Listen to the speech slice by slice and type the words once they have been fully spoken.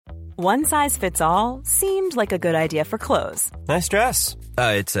One size fits all seemed like a good idea for clothes. Nice dress.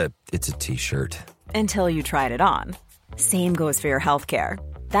 It's a t-shirt. Until you tried it on. Same goes for your healthcare.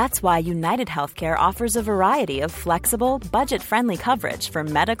 That's why United Healthcare offers a variety of flexible, budget-friendly coverage for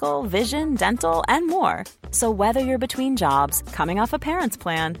medical, vision, dental, and more. So whether you're between jobs, coming off a parent's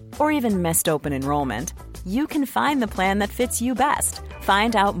plan, or even missed open enrollment, you can find the plan that fits you best.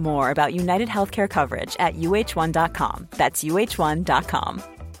 Find out more about United Healthcare coverage at uh1.com. That's uh1.com.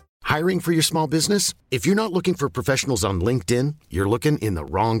 Hiring for your small business? If you're not looking for professionals on LinkedIn, you're looking in the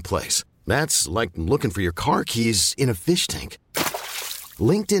wrong place. That's like looking for your car keys in a fish tank.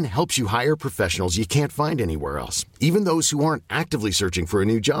 LinkedIn helps you hire professionals you can't find anywhere else, even those who aren't actively searching for a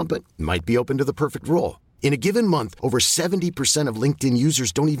new job but might be open to the perfect role. In a given month, over 70% of LinkedIn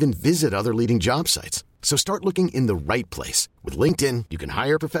users don't even visit other leading job sites. So start looking in the right place. With LinkedIn, you can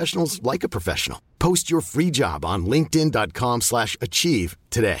hire professionals like a professional. Post your free job on linkedin.com/achieve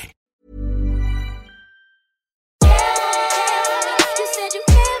today.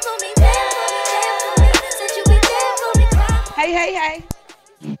 Hey.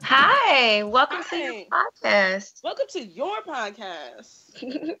 Hi, welcome to your podcast. Welcome to your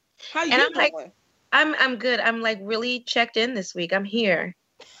podcast. How you and doing? I'm good. I'm like really checked in this week. I'm here.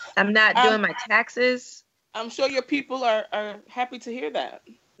 I'm not doing my taxes. I'm sure your people are happy to hear that.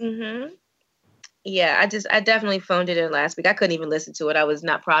 Mm-hmm. Yeah, I definitely phoned it in last week. I couldn't even listen to it. I was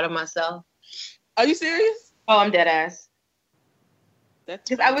not proud of myself. Are you serious? Oh, I'm dead ass. That's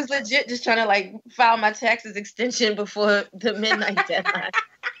because I was legit just trying to like file my taxes extension before the midnight deadline.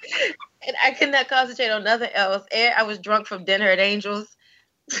 And I could not concentrate on nothing else. And I was drunk from dinner at Angel's.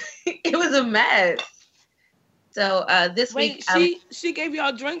 It was a mess. So this week... she gave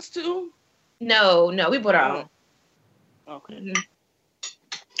y'all drinks too? No, we bought our own. Okay. Mm-hmm.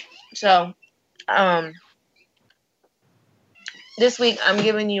 So, this week I'm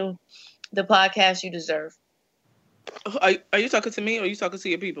giving you the podcast you deserve. Are you talking to me or are you talking to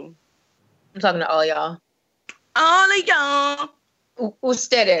your people? I'm talking to all y'all. All of y'all.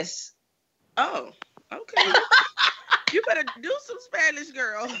 Ustedes. Oh, okay. You better do some Spanish,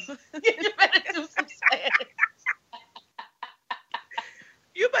 girl. You better do some Spanish.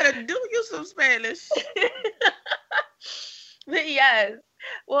 You better do you some Spanish. But yes.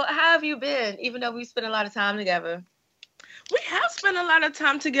 Well, how have you been? Even though we spent a lot of time together. We have spent a lot of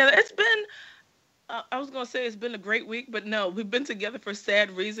time together. It's been, I was going to say it's been a great week, but no, we've been together for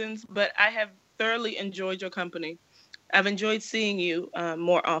sad reasons, but I have thoroughly enjoyed your company. I've enjoyed seeing you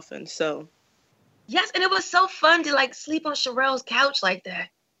more often, so. Yes, and it was so fun to like sleep on Sherelle's couch like that.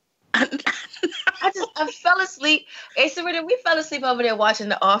 I fell asleep. Hey, Serena, we fell asleep over there watching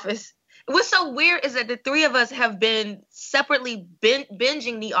The Office. What's so weird is that the three of us have been separately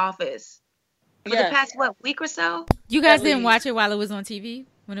binging The Office for the past, week or so? You guys didn't watch it while it was on TV?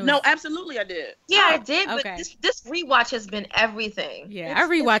 No, absolutely I did. Yeah, I did, okay. But this rewatch has been everything. Yeah, I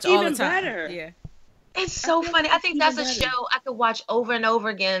rewatch all the time. Better. Yeah. It's so funny. I think that's a show I could watch over and over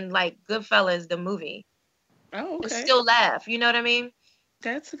again, like Goodfellas, the movie. Oh, okay. And still laugh. You know what I mean?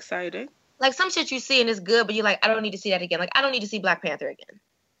 That's exciting. Like some shit you see and it's good, but you're like, I don't need to see that again. Like I don't need to see Black Panther again.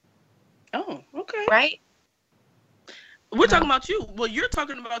 Oh, okay. Right? We're talking about you. Well, you're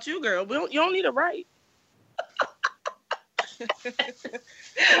talking about you, girl. You don't need a right.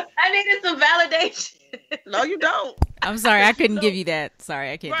 I needed some validation. No, you don't. I'm sorry, I couldn't give you that.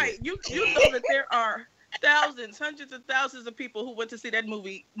 Sorry, I can't. Right. You know that there are thousands, hundreds of thousands of people who went to see that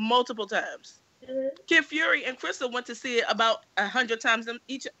movie multiple times. Mm-hmm. Kid Fury and Crystal went to see it about 100 times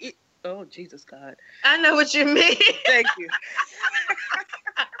each. Oh, Jesus God. I know what you mean. Thank you.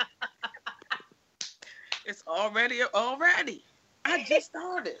 It's already. I just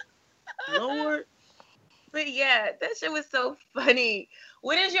started. Lord. But yeah, that shit was so funny.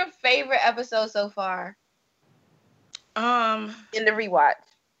 What is your favorite episode so far? In the rewatch.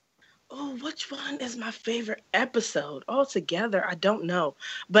 Oh, which one is my favorite episode? Altogether, I don't know.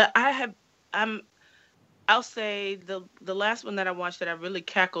 But I'll say the last one that I watched that I really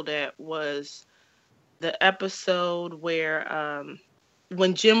cackled at was the episode where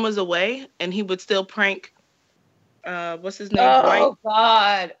when Jim was away and he would still prank what's his name? Dwight.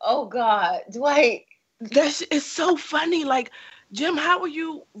 Oh God. Dwight. It's so funny. Like, Jim, how are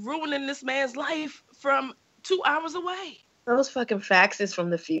you ruining this man's life from 2 hours away? Those fucking faxes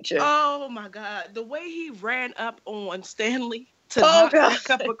from the future. Oh my God. The way he ran up on Stanley to knock that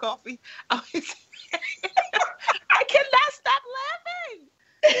cup of coffee. I cannot stop laughing.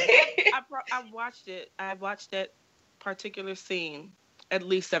 I watched it. I watched that particular scene at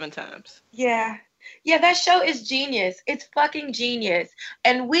least 7 times. Yeah. Yeah, that show is genius. It's fucking genius.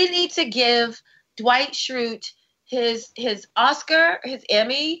 And we need to give Dwight Schrute his Oscar, his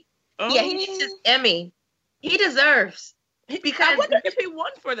Emmy Yeah, he needs his Emmy. He deserves. Because I wonder if he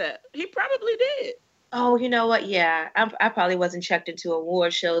won for that. He probably did. Oh, you know what? Yeah, I probably wasn't checked into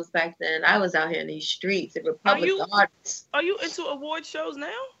award shows back then. I was out here in these streets at Republic Gardens. Are you into award shows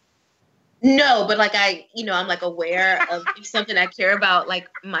now? No, but like I'm like aware of if something I care about like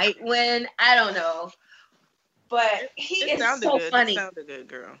might win. I don't know. But he is so funny. It sounded good,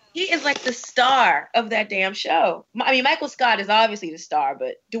 girl. He is like the star of that damn show. I mean, Michael Scott is obviously the star,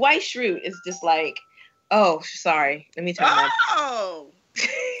 but Dwight Schrute is just like, oh, sorry. Let me turn that. Oh.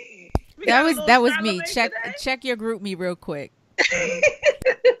 that was me. Check your group me real quick.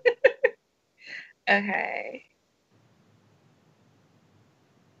 Okay.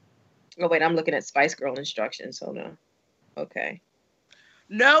 Oh wait, I'm looking at Spice Girl instructions. Hold on. Okay.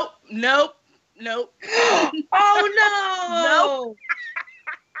 Nope. Oh no!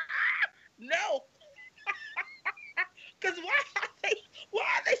 No. Because why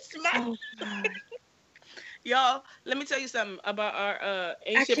are they smiling? Oh, y'all, let me tell you something about our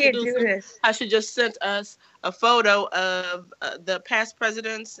ancient producer. Do this. How she just sent us a photo of the past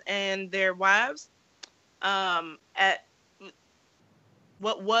presidents and their wives at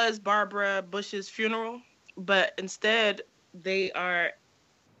what was Barbara Bush's funeral, but instead they are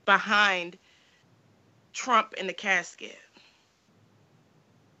behind Trump in the casket.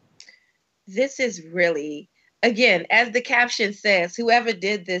 This is really, again, as the caption says, whoever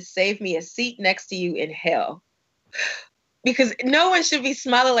did this, save me a seat next to you in hell. Because no one should be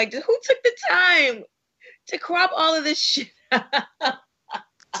smiling like this. Who took the time to crop all of this shit?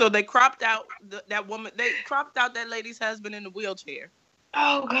 So they cropped out that woman. They cropped out that lady's husband in the wheelchair.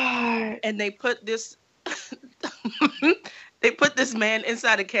 Oh, God. And they put this they put this man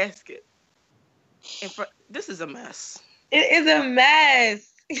inside a casket. This is a mess. It is a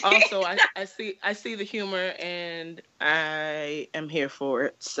mess. Also, I see the humor and I am here for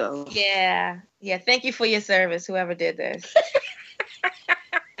it. So yeah. Thank you for your service, whoever did this.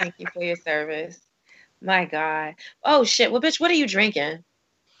 Thank you for your service. My God. Oh shit. Well, bitch, what are you drinking?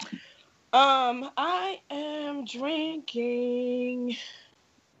 I am drinking.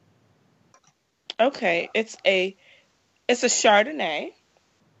 Okay, it's a Chardonnay.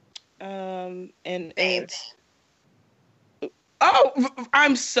 And it's. Oh,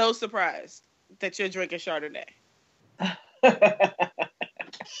 I'm so surprised that you're drinking Chardonnay. What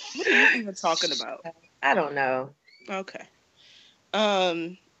are you even talking about? I don't know. Okay.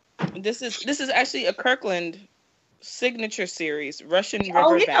 This is actually a Kirkland signature series, Russian River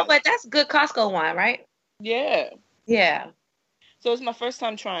Valley. Oh, but that's good Costco wine, right? Yeah. Yeah. So it's my first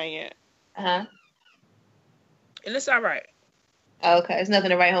time trying it. Uh-huh. And it's all right. Okay, there's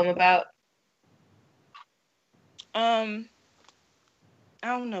nothing to write home about. I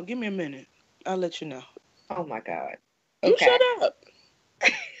don't know. Give me a minute. I'll let you know. Oh my God. You shut up.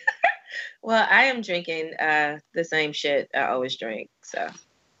 Well, I am drinking the same shit I always drink. So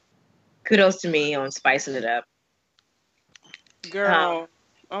kudos to me on spicing it up. Girl.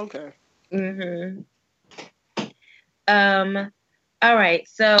 Okay. Mm-hmm. All right.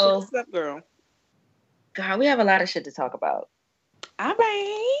 So what's up, girl? God, we have a lot of shit to talk about. All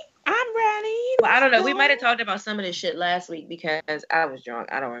right. I'm ready. Well, I don't know. We might have talked about some of this shit last week because I was drunk.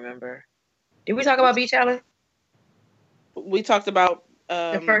 I don't remember. Did we talk about Beach Alley? We talked about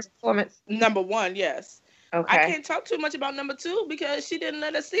the first performance. Number 1, yes. Okay. I can't talk too much about number 2 because she didn't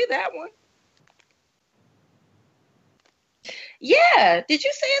let us see that one. Yeah. Did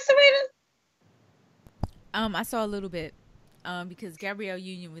you see it, Serena? I saw a little bit. Because Gabrielle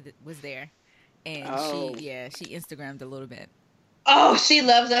Union was there. And she Instagrammed a little bit. Oh, she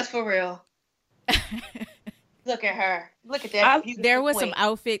loves us for real. Look at her. Look at that. There was some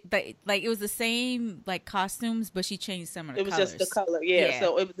outfit that like it was the same like costumes, but she changed some of the colors. It was just the color, yeah.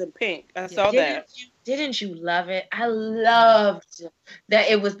 So it was in pink. I saw that. Didn't you love it? I loved that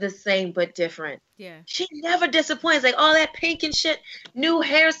it was the same but different. Yeah. She never disappoints. Like all that pink and shit, new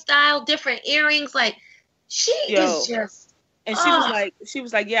hairstyle, different earrings. Like she is just. And she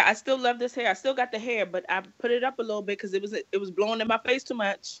was like, yeah, I still love this hair. I still got the hair, but I put it up a little bit because it was blowing in my face too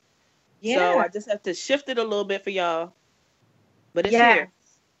much. Yeah. So I just have to shift it a little bit for y'all. But it's here.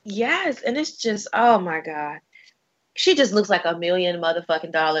 Yes, and it's just, oh my God, she just looks like $1 million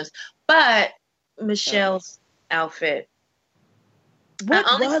motherfucking dollars. But Michelle's outfit. What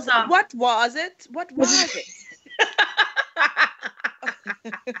was it? What was it?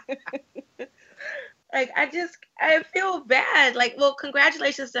 Like, I feel bad. Like, well,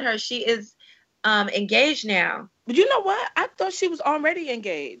 congratulations to her. She is engaged now. But you know what? I thought she was already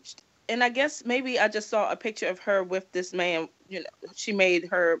engaged. And I guess maybe I just saw a picture of her with this man. You know, she made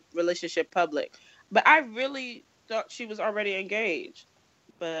her relationship public. But I really thought she was already engaged.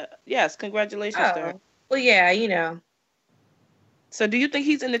 But yes, congratulations to her. Well, yeah, So do you think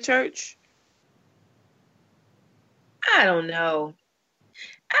he's in the church? I don't know.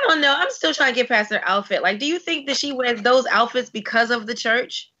 I'm still trying to get past her outfit. Like, do you think that she wears those outfits because of the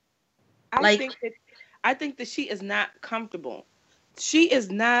church? I think that she is not comfortable. She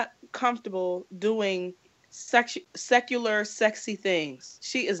is not comfortable doing secular, sexy things.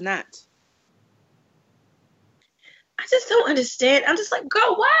 She is not. I just don't understand. I'm just like,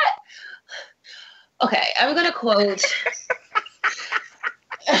 girl, what? Okay, I'm gonna quote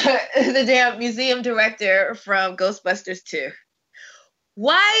the damn museum director from Ghostbusters 2.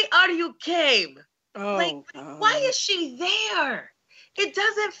 Why are you came? Oh, why is she there? It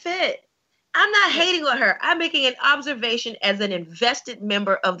doesn't fit. I'm not hating on her. I'm making an observation as an invested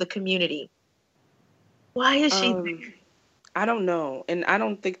member of the community. Why is she there? I don't know. And I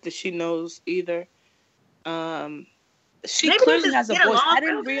don't think that she knows either. She Maybe clearly has a voice. I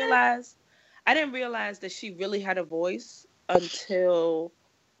didn't real realize that she really had a voice until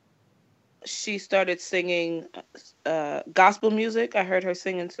she started singing gospel music. I heard her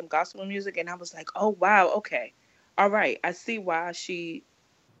singing some gospel music, and I was like, oh, wow, okay. All right. I see why she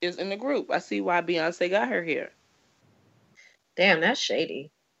is in the group. I see why Beyonce got her here. Damn, that's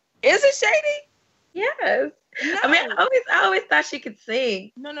shady. Is it shady? Yes. No. I mean, I always thought she could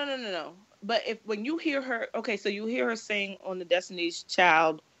sing. No. But when you hear her, okay, so you hear her sing on the Destiny's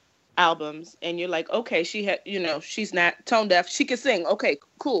Child albums, and you're like, okay, she's not tone deaf. She can sing. Okay,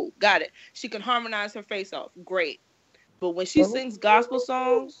 cool, got it. She can harmonize her face off. Great. But when she sings gospel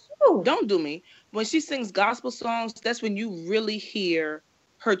songs, don't do me. When she sings gospel songs, that's when you really hear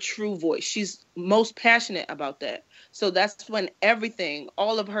her true voice. She's most passionate about that. So that's when everything,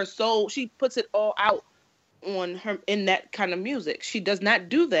 all of her soul, she puts it all out on her in that kind of music. She does not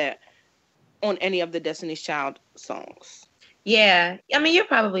do that on any of the Destiny's Child songs. Yeah. I mean, you're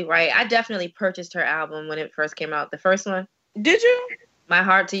probably right. I definitely purchased her album when it first came out. The first one. Did you? My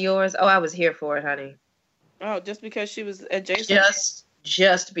Heart to Yours. Oh, I was here for it, honey. Oh, just because she was adjacent?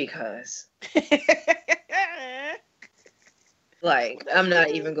 Just because. Like, I'm not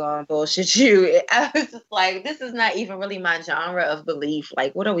even going to bullshit you. I was just like, this is not even really my genre of belief.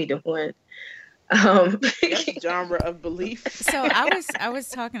 Like, what are we doing? Genre of belief. So I was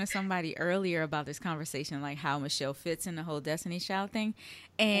talking to somebody earlier about this conversation, like how Michelle fits in the whole Destiny's Child thing.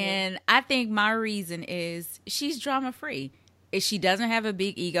 And I think my reason is she's drama free. She doesn't have a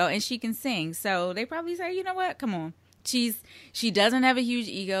big ego and she can sing. So they probably say, you know what? Come on. She doesn't have a huge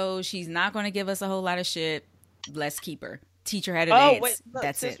ego. She's not going to give us a whole lot of shit. Let's keep her. Teach her how to dance. Wait, look,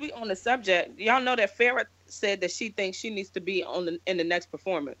 that's since it. we on the subject, y'all know that Farrah said that she thinks she needs to be in the next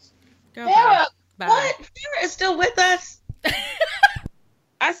performance. Girl, Farrah, bye. what? Farrah is still with us?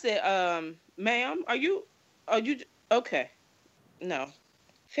 I said, ma'am, are you okay? No.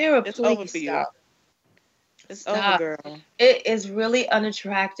 Farrah, it's please over for stop. you. It's Stop. over, girl. It is really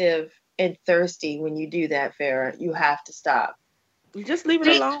unattractive and thirsty when you do that, Farrah. You have to stop. You just leave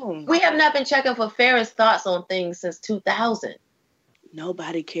it alone. We have not been checking for Farrah's thoughts on things since 2000.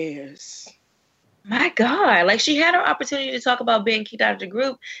 Nobody cares. My God. Like, she had her opportunity to talk about being kicked out of the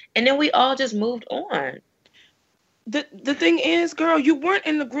group, and then we all just moved on. The thing is, girl, you weren't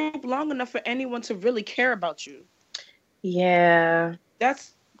in the group long enough for anyone to really care about you. Yeah.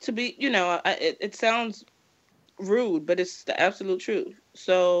 That's to be, it sounds rude, but it's the absolute truth.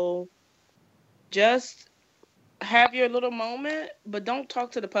 So just have your little moment, but don't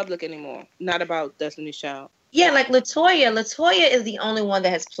talk to the public anymore. Not about Destiny's Child. Yeah, like LaToya. LaToya is the only one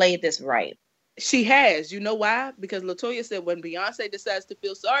that has played this right. She has. You know why? Because LaToya said, when Beyonce decides to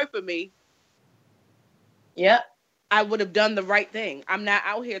feel sorry for me, yep, I would have done the right thing. I'm not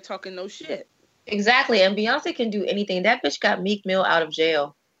out here talking no shit. Exactly. And Beyonce can do anything. That bitch got Meek Mill out of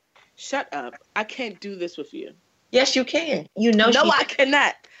jail. Shut up. I can't do this with you. Yes, you can. You know. No, I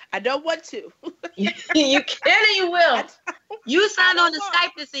cannot. I don't want to. You can and you will. You signed on the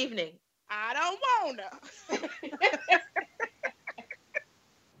Skype this evening. I don't wanna.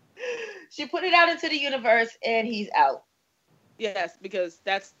 She put it out into the universe and he's out. Yes, because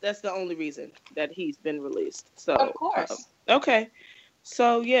that's the only reason that he's been released. So of course. Okay.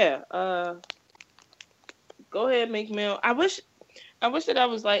 So yeah, go ahead, Meek Mill. I wish that I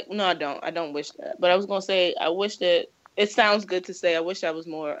was like, no, I don't wish that. But I was gonna say, I wish that it sounds good to say I wish I was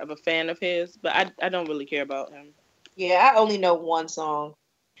more of a fan of his, but I don't really care about him. Yeah, I only know one song.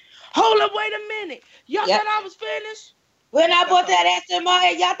 Hold up, wait a minute. Y'all thought I was finished? When I bought that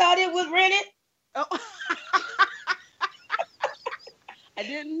SMR, y'all thought it was rented? Oh. I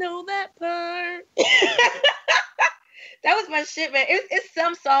didn't know that part. That was my shit, man. It's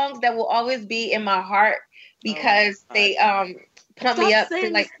some songs that will always be in my heart because pump me up.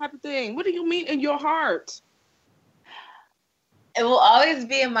 Saying this type of thing. What do you mean in your heart? It will always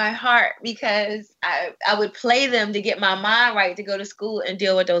be in my heart because I would play them to get my mind right to go to school and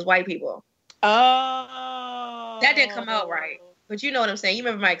deal with those white people. Oh. That didn't come out right. But you know what I'm saying. You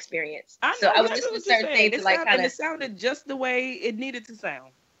remember my experience. I know, so I would listen to certain things to like kind of. It sounded just the way it needed to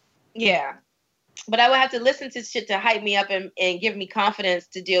sound. Yeah. But I would have to listen to shit to hype me up and give me confidence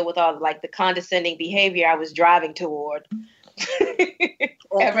to deal with all like the condescending behavior I was driving toward.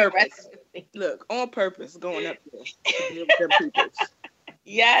 On purpose. Look, on purpose, going up there to deal with them people.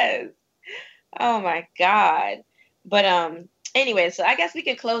 Yes. Oh my God. But anyway, so I guess we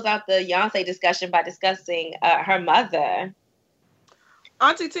can close out the Beyonce discussion by discussing her mother.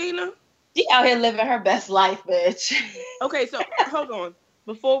 Auntie Tina? She out here living her best life, bitch. Okay, so hold on.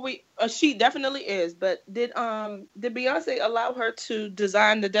 Before we, she definitely is. But did Beyonce allow her to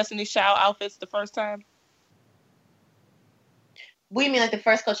design the Destiny Child outfits the first time? We mean like the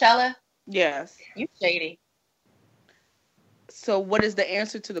first Coachella? Yes. You shady. So what is the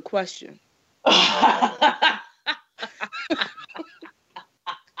answer to the question?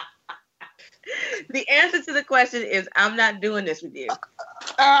 The answer to the question is I'm not doing this with you.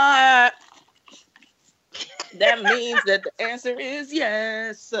 That means that the answer is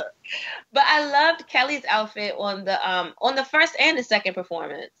yes. But I loved Kelly's outfit on the first and the second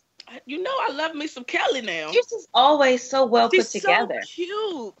performance. You know I love me some Kelly now. She's just always so well put together. She's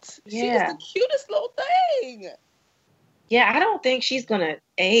so cute. Yeah. She's the cutest little thing. Yeah, I don't think she's gonna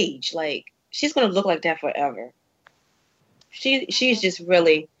age. Like she's gonna look like that forever. She's just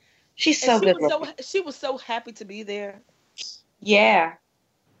really, she's so good. She was so happy to be there. Yeah.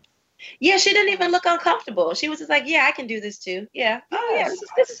 Yeah, she didn't even look uncomfortable. She was just like, yeah, I can do this too. Yeah. Oh, yeah,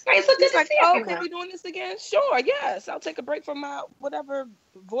 this is great. So this like, oh, can we doing this again? Sure, yes. I'll take a break from my whatever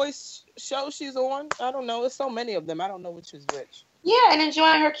voice show she's on. I don't know. There's so many of them. I don't know which is which. Yeah, and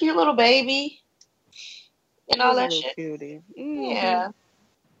enjoying her cute little baby and all that shit. Cutie. Mm-hmm. Yeah.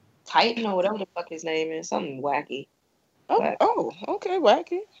 Titan or whatever the fuck his name is. Something wacky. Oh, okay,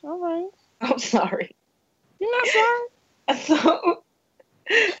 wacky. All right. I'm sorry. You're not sorry?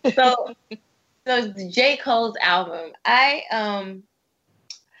 So J. Cole's album. I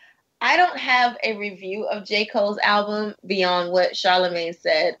don't have a review of J. Cole's album beyond what Charlamagne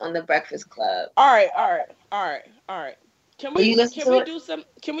said on the Breakfast Club. All right. Can we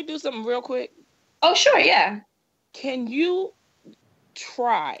do something real quick? Oh, sure, yeah. Can you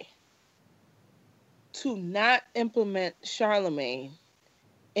try to not implement Charlamagne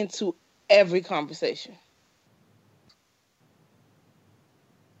into every conversation?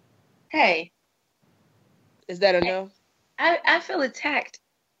 Hey. Is that a no? I feel attacked.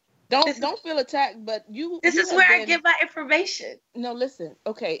 Don't feel attacked, but This is where I get my information. No, listen.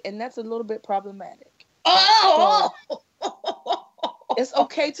 Okay, and that's a little bit problematic. Oh! So, it's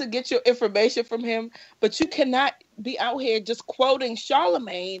okay to get your information from him, but you cannot be out here just quoting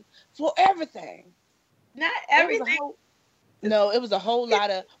Charlamagne for everything. Not everything. It was a whole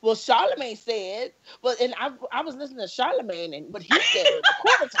lot of, well, Charlamagne said, and I was listening to Charlamagne and what he said,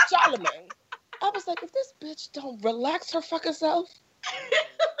 according to Charlamagne, I was like, if this bitch don't relax her fucking self,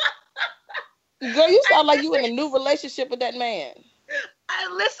 girl, you sound like you in a new relationship with that man. I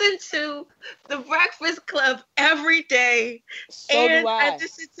listen to The Breakfast Club every day. So do I. I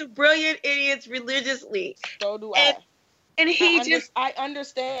listen to Brilliant Idiots religiously. So do I. And I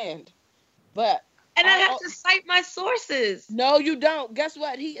understand, but. And I have to cite my sources. No, you don't. Guess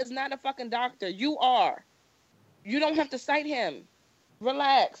what? He is not a fucking doctor. You are. You don't have to cite him.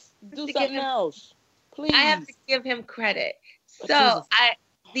 Relax. Do something else. Please. I have to give him credit. So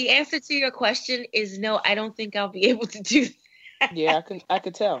the answer to your question is no, I don't think I'll be able to do that. Yeah, I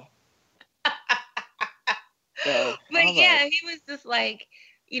could tell. But yeah, he was just like,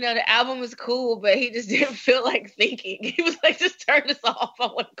 the album was cool, but he just didn't feel like thinking. He was like, just turn this off. I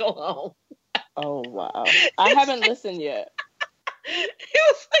want to go home. Oh, wow. I haven't listened yet. It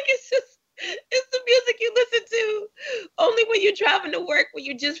was like, it's the music you listen to only when you're driving to work, when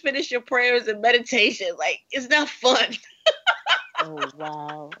you just finish your prayers and meditation. Like, it's not fun. Oh,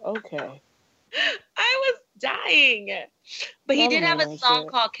 wow. Okay. I was dying. But he did have a song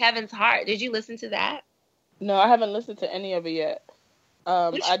called Kevin's Heart. Did you listen to that? No, I haven't listened to any of it yet.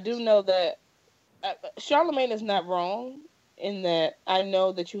 I do know that Charlamagne is not wrong in that I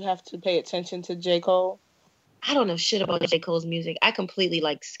know that you have to pay attention to J. Cole. I don't know shit about J. Cole's music. I completely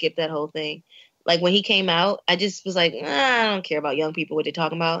skipped that whole thing. Like when he came out, I just was like, I don't care about young people, what they're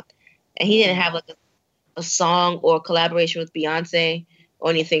talking about. And he didn't have a song or collaboration with Beyonce or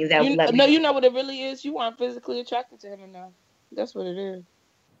anything that would let me. No, you know what it really is? You aren't physically attracted to him enough. That's what it is.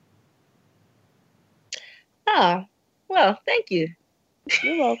 Oh, Well, thank you.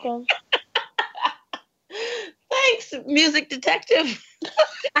 You're welcome. Thanks, music detective.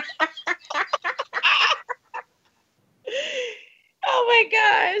 Oh my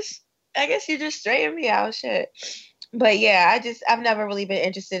gosh. I guess you're just straighting me out, shit. But yeah, I've never really been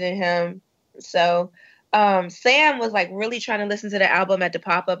interested in him. So Sam was like really trying to listen to the album at the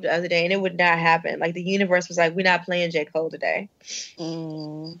pop-up the other day, and it would not happen. Like the universe was like, we're not playing J. Cole today.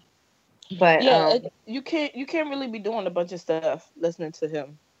 But yeah, you can't really be doing a bunch of stuff listening to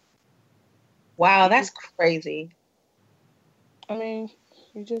him. Wow, that's crazy. I mean,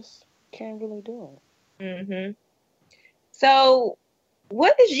 you just can't really do it. Mm-hmm. So,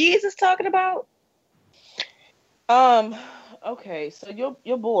 what is Jesus talking about? Okay, so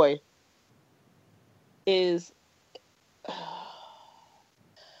your boy is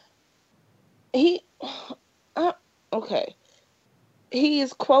okay. He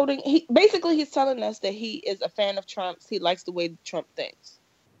is quoting. He's telling us that he is a fan of Trump's. He likes the way Trump thinks,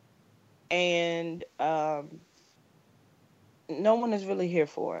 and no one is really here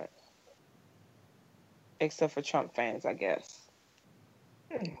for it, except for Trump fans, I guess.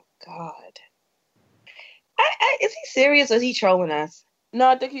 Oh, God, is he serious or is he trolling us? No,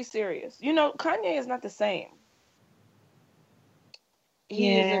 I think he's serious. You know, Kanye is not the same.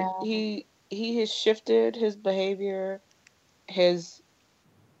 He has shifted his behavior, his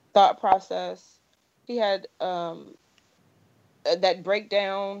thought process. He had that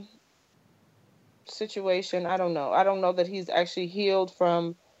breakdown situation. I don't know that he's actually healed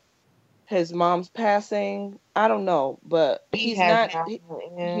from his mom's passing. I don't know, but he's not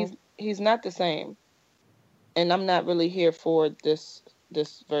the same. And I'm not really here for this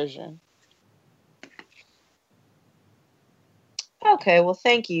version. Okay, well,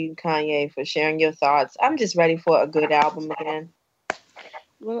 thank you, Kanye, for sharing your thoughts. I'm just ready for a good album again.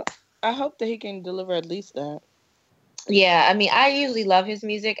 Well, I hope that he can deliver at least that. Yeah, I mean, I usually love his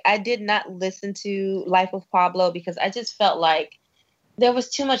music. I did not listen to Life of Pablo because I just felt like there was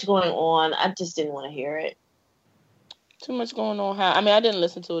too much going on. I just didn't want to hear it. Too much going on how? I mean, I didn't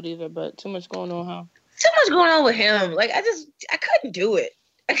listen to it either, but too much going on how? Too much going on with him. Like, I couldn't do it.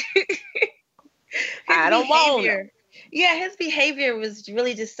 I don't want it. Yeah, his behavior was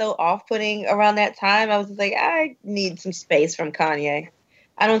really just so off-putting around that time. I was just like, I need some space from Kanye.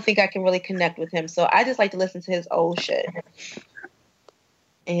 I don't think I can really connect with him. So I just like to listen to his old shit.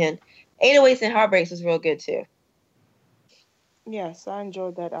 And 808s and Heartbreaks was real good too. Yes, I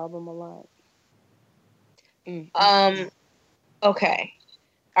enjoyed that album a lot. Okay.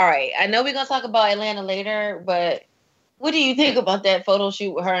 All right. I know we're going to talk about Atlanta later, but what do you think about that photo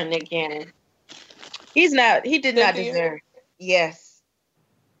shoot with her and Nick Cannon? He did not deserve. Yes.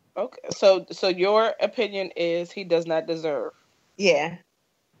 Okay. So your opinion is he does not deserve. Yeah.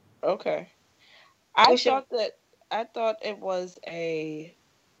 Okay. I thought it was a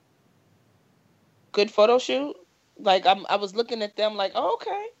good photo shoot. Like I was looking at them like, oh,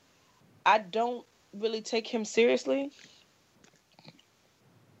 okay. I don't really take him seriously,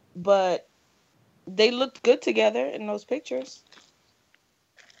 but they looked good together in those pictures.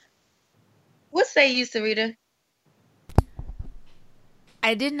 What say you, Sarita?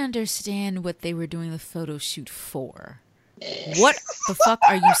 I didn't understand what they were doing the photo shoot for. What the fuck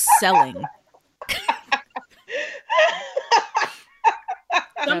are you selling?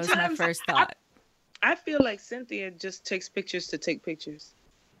 That was my first thought. I feel like Cynthia just takes pictures to take pictures.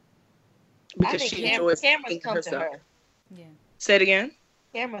 Because she enjoys cameras come herself. to her. Yeah. Say it again?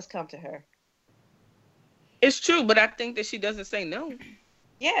 Cameras come to her. It's true, but I think that she doesn't say no.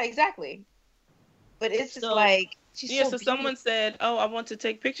 Yeah, exactly. But it's just like she's so someone said, "Oh, I want to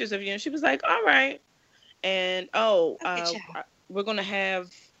take pictures of you," and she was like, "All right." And we're gonna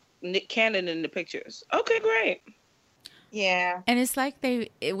have Nick Cannon in the pictures. Okay, great. Yeah. And it's like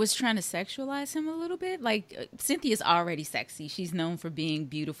it was trying to sexualize him a little bit. Like Cynthia's already sexy; she's known for being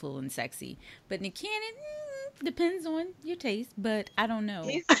beautiful and sexy. But Nick Cannon depends on your taste. But I don't know. No.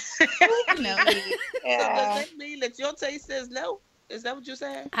 Yeah. So does that mean that your taste says no? Is that what you're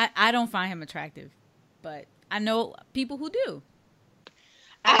saying? I don't find him attractive. But I know people who do.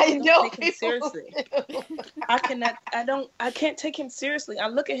 I know take him seriously. I can't take him seriously. I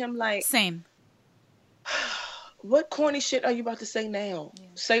look at him like same. What corny shit are you about to say now? Yeah.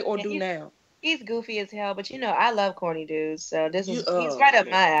 Say or do now. He's goofy as hell, but I love corny dudes. So he's right up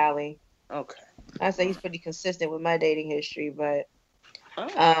my alley. Okay. I say he's pretty consistent with my dating history, but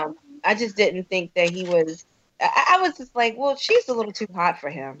I just didn't think that he was. I was just like, well, she's a little too hot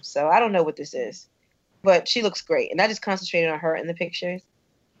for him, so I don't know what this is. But she looks great. And I just concentrated on her in the pictures.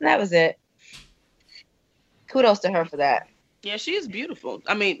 And that was it. Kudos to her for that. Yeah, she is beautiful.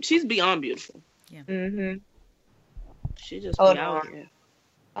 I mean, she's beyond beautiful. Yeah. Mm-hmm. She just Hold be out on. here.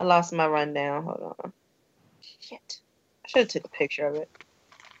 I lost my rundown. Hold on. Shit. I should have took a picture of it.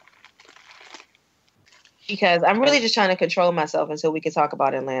 Because I'm really just trying to control myself until we can talk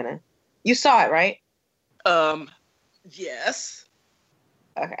about Atlanta. You saw it, right? Yes.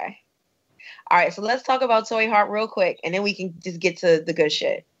 Okay. All right, so let's talk about Toy Hart real quick, and then we can just get to the good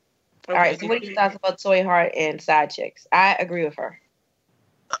shit. Okay, All right, so what are your thoughts about Toy Hart and Side Chicks? I agree with her.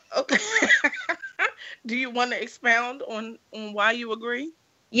 Okay. Do you want to expound on why you agree?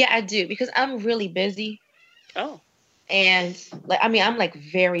 Yeah, I do, because I'm really busy. Oh. And, I'm,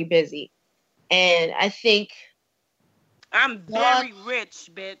 very busy. And I think... I'm very rich,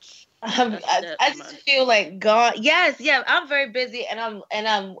 bitch. I just feel like God. Yes, yeah. I'm very busy, and I'm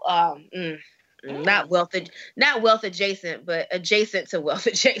not wealth adjacent, but adjacent to wealth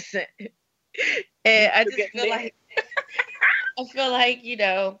adjacent. And I just feel like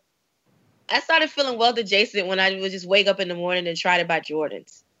I started feeling wealth adjacent when I would just wake up in the morning and try to buy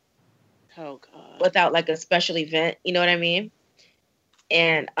Jordans. Oh God. Without like a special event, you know what I mean?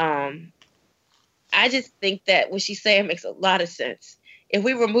 And I just think that what she's saying makes a lot of sense. If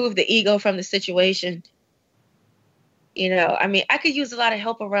we remove the ego from the situation, I could use a lot of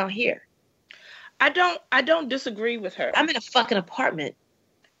help around here. I don't disagree with her. I'm in a fucking apartment,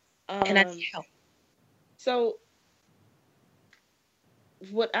 and I need help. So,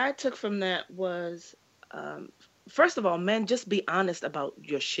 what I took from that was, first of all, men, just be honest about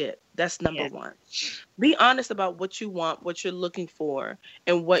your shit. That's number one. Be honest about what you want, what you're looking for,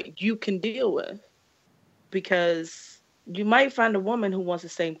 and what you can deal with. Because you might find a woman who wants the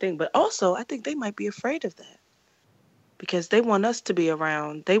same thing, but also I think they might be afraid of that because they want us to be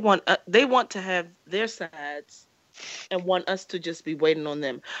around. They want to have their sides and want us to just be waiting on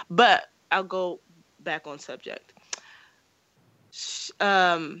them. But I'll go back on subject.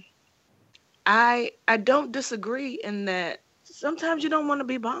 I don't disagree in that sometimes you don't want to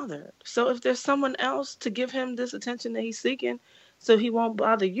be bothered. So if there's someone else to give him this attention that he's seeking so he won't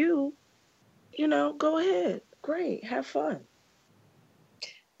bother you, go ahead. Great. Have fun.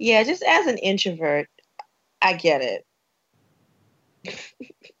 Yeah, just as an introvert, I get it.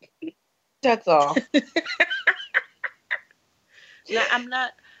 That's all. Now,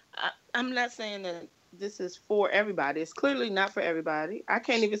 I'm not saying that this is for everybody. It's clearly not for everybody. I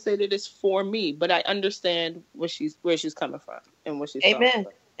can't even say that it's for me, but I understand where she's coming from and what she's talking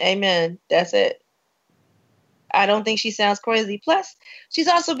about. Amen. That's it. I don't think she sounds crazy. Plus, she's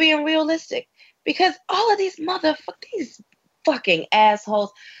also being realistic. Because all of these fucking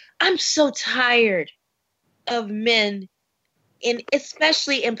assholes, I'm so tired of men,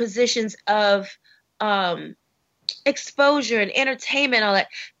 especially in positions of exposure and entertainment, all that,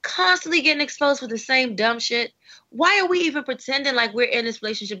 constantly getting exposed with the same dumb shit. Why are we even pretending like we're in this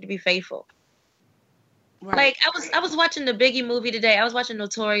relationship to be faithful? Right. Like I was watching the Biggie movie today. I was watching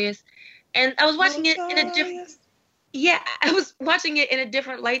Notorious, and I was watching it in a different. Yeah, I was watching it in a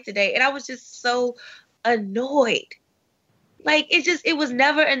different light today, and I was just so annoyed. Like, it was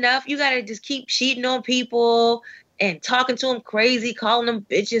never enough. You gotta just keep cheating on people and talking to them crazy, calling them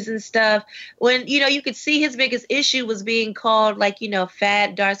bitches and stuff. When, you could see his biggest issue was being called,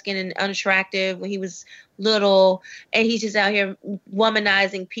 fat, dark-skinned, and unattractive when he was little, and he's just out here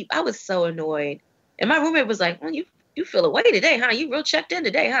womanizing people. I was so annoyed. And my roommate was like, well, you feel away today, huh? You real checked in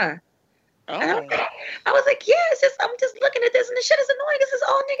today, huh? Oh. I was like, yeah, I'm just looking at this and this shit is annoying. This is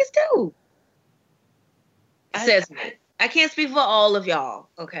all niggas do. Says me. I can't speak for all of y'all,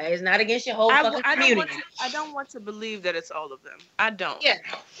 okay? It's not against your whole fucking community. I don't want to believe that it's all of them. I don't. Yeah.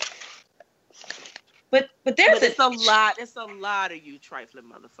 But it's a lot. It's a lot of you trifling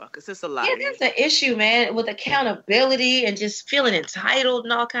motherfuckers. It's a lot. Yeah, there's an issue, man, with accountability and just feeling entitled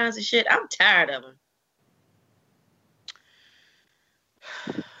and all kinds of shit. I'm tired of them.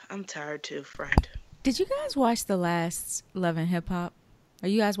 I'm tired too, friend. Did you guys watch the last Love and Hip Hop? Are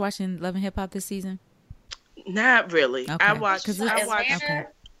you guys watching Love and Hip Hop this season? Not really. Okay. I watched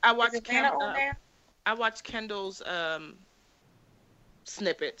Kendall's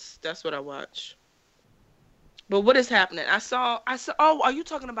snippets. That's what I watch. But what is happening? I saw. Oh, are you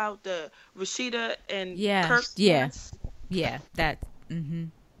talking about the Rashida and Kirk? Yeah. That. Mm-hmm.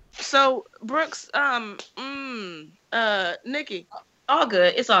 So Brooks, Nikki. All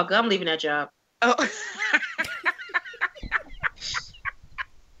good. It's all good. I'm leaving that job. Oh.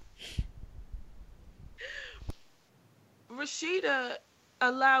 Rashida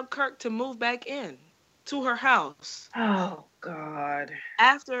allowed Kirk to move back in to her house. Oh, God.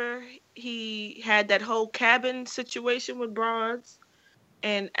 After he had that whole cabin situation with broads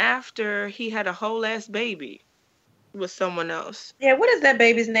and after he had a whole ass baby. with someone else. Yeah, what is that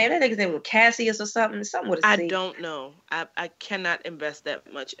baby's name? That nigga's name was Cassius or something. Something with a I C. don't know. I cannot invest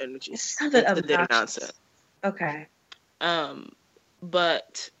that much energy It's something into their obnoxious. nonsense. Okay.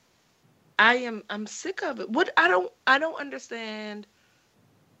 But I'm sick of it. What I don't understand.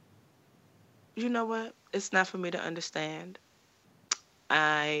 You know what? It's not for me to understand.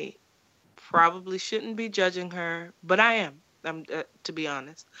 I probably shouldn't be judging her, but I am. I'm to be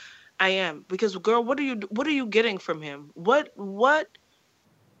honest. I am, because girl, what are you getting from him? What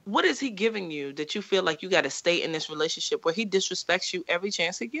is he giving you that you feel like you got to stay in this relationship where he disrespects you every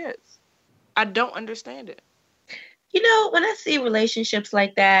chance he gets? I don't understand it. You know, when I see relationships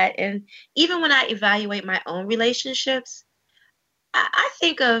like that, and even when I evaluate my own relationships, I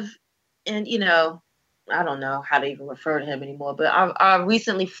think of, and you know, I don't know how to even refer to him anymore, but our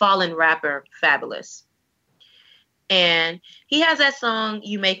recently fallen rapper, Fabulous. And he has that song,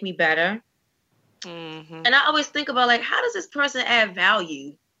 You Make Me Better. Mm-hmm. And I always think about, like, how does this person add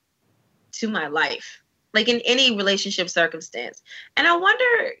value to my life? Like, in any relationship circumstance. And I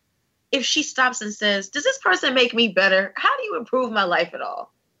wonder if she stops and says, does this person make me better? How do you improve my life at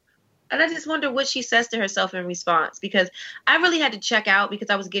all? And I just wonder what she says to herself in response, because I really had to check out because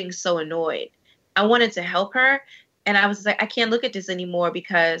I was getting so annoyed. I wanted to help her, and I was like, I can't look at this anymore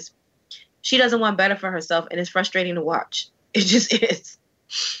because she doesn't want better for herself, and it's frustrating to watch. It just is.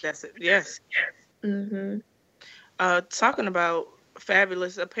 That's it. Yes. Mm-hmm. Talking about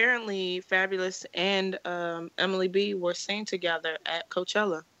Fabulous, apparently Fabulous and Emily B were seen together at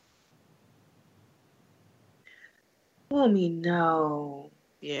Coachella. Oh, me, no.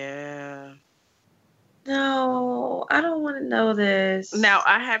 Yeah. No, I don't want to know this. Now,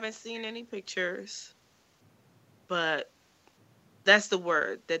 I haven't seen any pictures, but that's the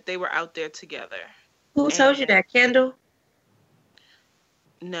word, that they were out there together. Who told you that, Kendall?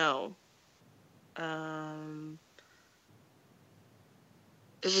 No. It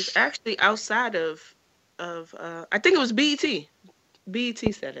was actually outside of I think it was BET. BET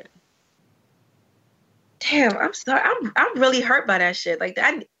said it. Damn, I'm sorry. I'm really hurt by that shit. Like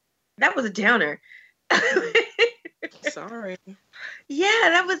that was a downer. Sorry. Yeah,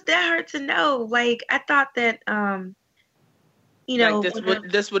 that hurt to know. Like, I thought that you know,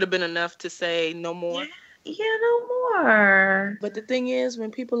 like this would have been enough to say no more. Yeah, no more. But the thing is, when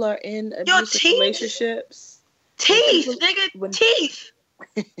people are in abusive relationships, teeth.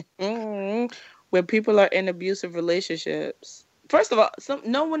 When people are in abusive relationships, first of all,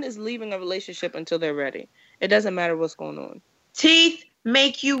 no one is leaving a relationship until they're ready. It doesn't matter what's going on. Teeth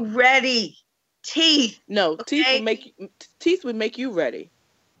make you ready. Teeth. No, okay? Teeth would make you ready.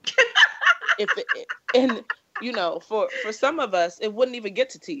 And you know, for some of us, it wouldn't even get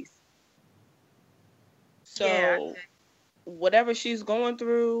to teeth. So, yeah. Whatever she's going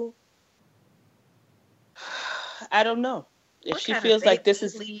through, I don't know. If she feels like this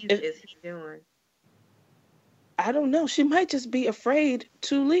is he doing? I don't know. She might just be afraid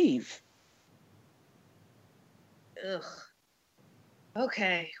to leave. Ugh.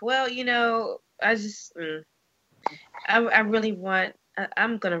 Okay. Well, you know, I just, I really want,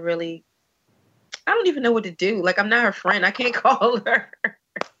 I'm going to really, I don't even know what to do. Like, I'm not her friend. I can't call her.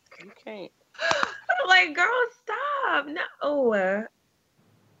 You can't. I'm like, girl, stop. No.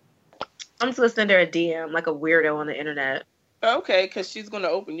 I'm just going to send her a DM like a weirdo on the internet. Okay, because she's going to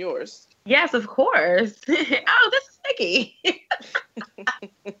open yours. Yes, of course. Oh, this is Nikki.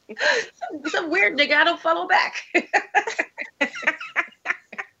 some weird nigga I don't follow back.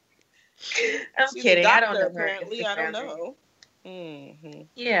 She's kidding. Doctor, I don't know. Apparently, I don't know. Mm-hmm.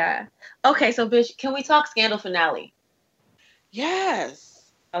 Yeah. Okay, so bitch, can we talk Scandal finale?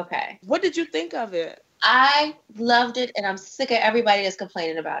 Yes. Okay. What did you think of it? I loved it, and I'm sick of everybody that's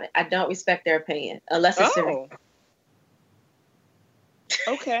complaining about it. I don't respect their opinion unless it's serious.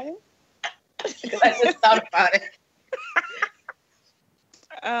 Okay. I just thought about it.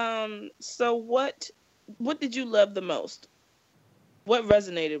 So what did you love the most? What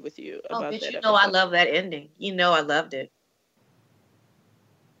resonated with you about that? You know, I love that ending. You know, I loved it.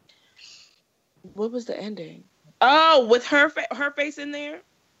 What was the ending? Oh, with her face in there?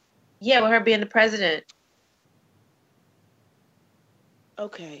 Yeah, with her being the president.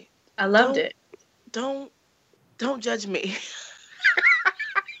 Okay. I loved it. Don't judge me.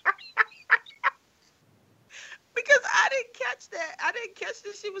 Because I didn't catch that. I didn't catch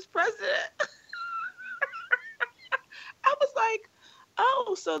that she was president. I was like,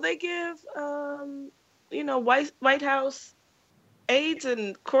 oh, so they give, White House aides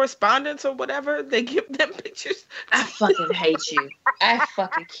and correspondents or whatever. They give them pictures. I fucking hate you. I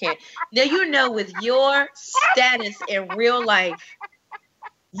fucking can't. Now, you know, with your status in real life,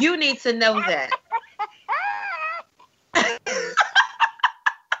 you need to know that.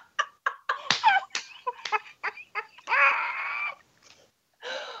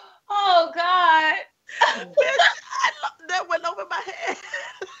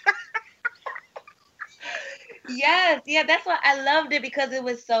 Yeah, that's why I loved it, because it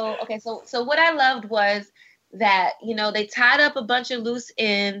was so okay. So what I loved was that, you know, they tied up a bunch of loose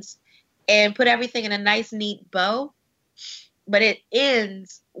ends and put everything in a nice, neat bow. But it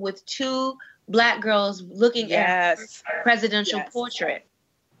ends with two black girls looking at her presidential portrait.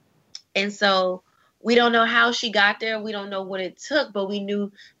 And so we don't know how she got there. We don't know what it took, but we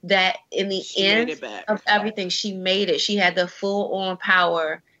knew that in the end of everything, she made it. She had the full-on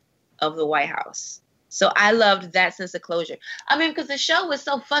power of the White House. So I loved that sense of closure. I mean, because the show was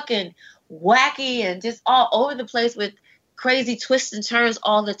so fucking wacky and just all over the place with crazy twists and turns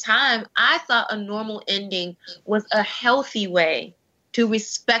all the time. I thought a normal ending was a healthy way to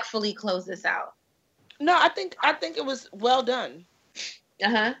respectfully close this out. No, I think it was well done.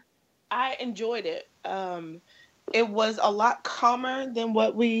 Uh-huh. I enjoyed it. It was a lot calmer than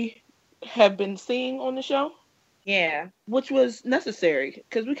what we have been seeing on the show. Yeah. Which was necessary,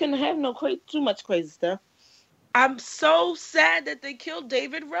 because we couldn't have too much crazy stuff. I'm so sad that they killed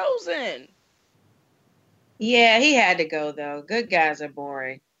David Rosen. Yeah, he had to go, though. Good guys are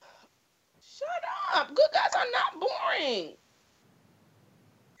boring. Shut up. Good guys are not boring.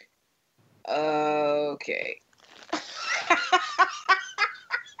 Okay.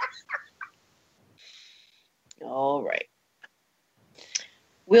 All right.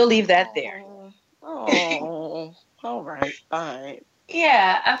 We'll leave that there. Oh, all right, fine.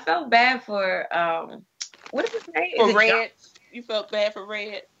 Yeah, I felt bad for what is his name? For Red? You felt bad for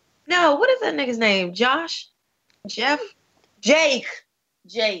Red? No, what is that nigga's name? Josh? Jeff? Jake.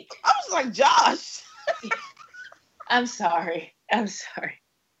 I was like, Josh. I'm sorry.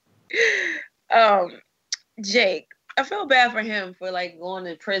 Jake. I felt bad for him for like going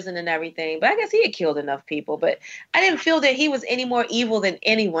to prison and everything, but I guess he had killed enough people. But I didn't feel that he was any more evil than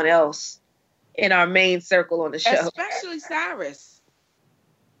anyone else in our main circle on the show. Especially Cyrus.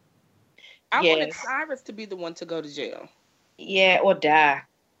 I wanted Cyrus to be the one to go to jail. Yeah, or die.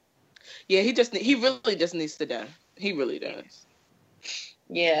 Yeah, he really just needs to die. He really does.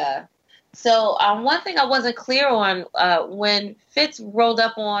 Yeah. So one thing I wasn't clear on, when Fitz rolled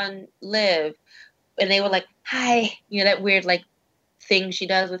up on Liv and they were like, hi, you know, that weird like thing she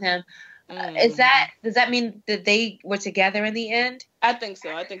does with him. Does that mean that they were together in the end? I think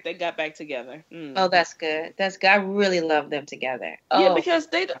so. I think they got back together. Oh, that's good. That's good. I really love them together. Oh. Yeah, because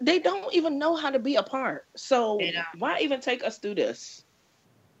they don't even know how to be apart. So why even take us through this?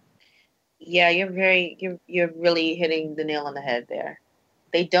 Yeah, you're really hitting the nail on the head there.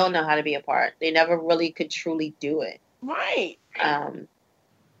 They don't know how to be apart. They never really could truly do it. Right.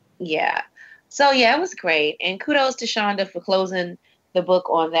 Yeah. So yeah, it was great. And kudos to Shonda for closing the book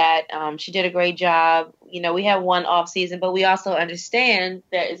on that. She did a great job. You know, we had one off season, but we also understand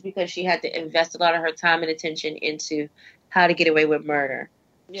that it's because she had to invest a lot of her time and attention into How to Get Away with Murder.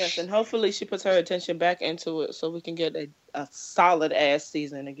 Yes, and hopefully she puts her attention back into it so we can get a solid ass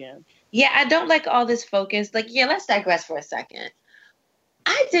season again. Yeah, I don't like all this focus. Like, yeah, let's digress for a second.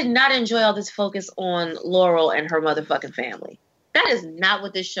 I did not enjoy all this focus on Laurel and her motherfucking family. That is not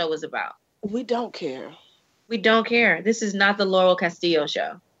what this show is about. We don't care. We don't care. This is not the Laurel Castillo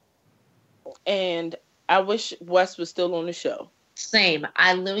show. And I wish Wes was still on the show. Same.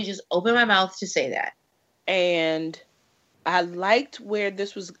 I literally just opened my mouth to say that. And I liked where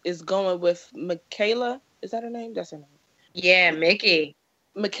this is going with Michaela. Is that her name? That's her name. Yeah, Mickey.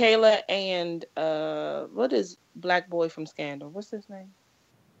 Michaela and what is Black Boy from Scandal? What's his name?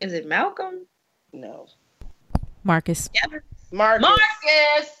 Is it Malcolm? No. Marcus. Yeah. Marcus.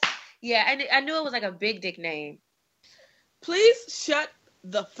 Yeah, I knew it was like a big dick name. Please shut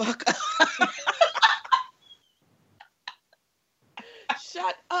the fuck up.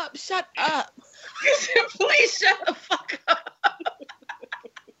 Shut up. Please shut the fuck up.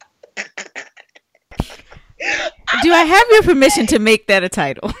 Do I have your permission to make that a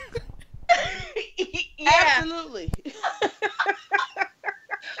title? Yeah. Absolutely.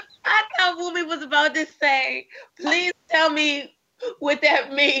 I thought Wumi was about to say, please tell me what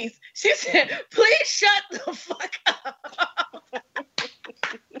that means. She said, please shut the fuck up.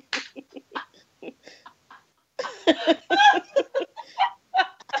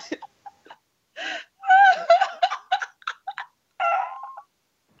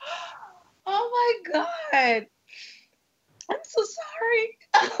 Oh my God. I'm so sorry.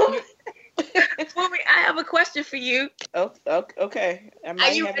 Wumi, I have a question for you. Oh, okay. I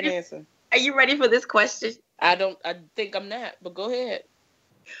might have an answer. Are you ready for this question? I think I'm not, but go ahead.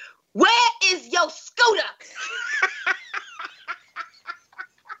 Where is your scooter?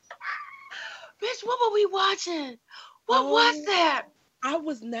 Bitch, what were we watching? What was that? I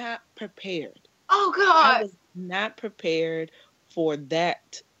was not prepared. Oh, God. I was not prepared for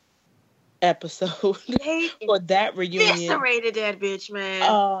that episode for that reunion. Eviscerated that bitch,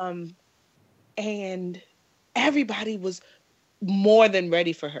 man. And everybody was more than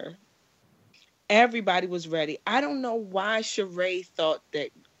ready for her. Everybody was ready. I don't know why Sheree thought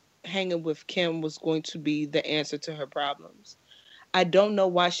that hanging with Kim was going to be the answer to her problems. I don't know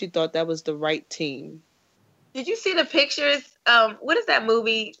why she thought that was the right team. Did you see the pictures? What is that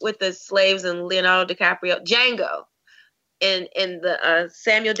movie with the slaves and Leonardo DiCaprio? Django. In the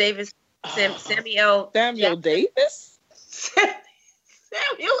Samuel Davis. Samuel Davis?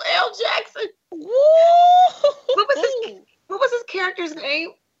 Samuel L. Jackson. Woo! What was his character's name?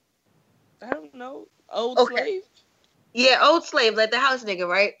 I don't know. Old Slave? Yeah, Old Slave, like the house nigga,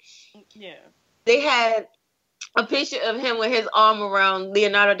 right? Yeah. They had a picture of him with his arm around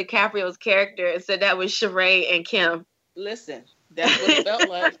Leonardo DiCaprio's character and said that was Sheree and Kim. Listen, that's what it felt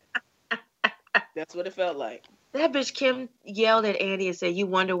like. That's what it felt like. That bitch Kim yelled at Andy and said, "You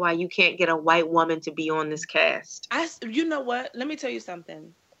wonder why you can't get a white woman to be on this cast." You know what? Let me tell you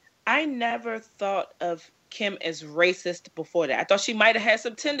something. I never thought of Kim as racist before that. I thought she might have had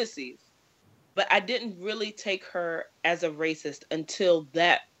some tendencies, but I didn't really take her as a racist until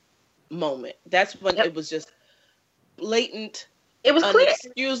that moment. That's when it was just blatant. It was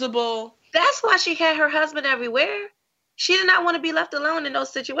inexcusable. That's why she had her husband everywhere. She did not want to be left alone in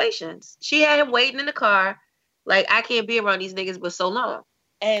those situations. She had him waiting in the car. Like, I can't be around these niggas for so long.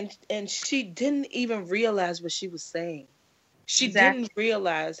 And she didn't even realize what she was saying. She didn't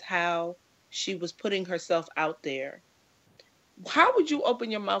realize how she was putting herself out there. How would you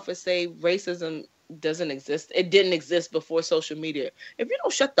open your mouth and say racism doesn't exist? It didn't exist before social media. If you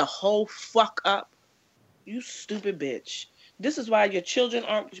don't shut the whole fuck up, you stupid bitch. This is why your children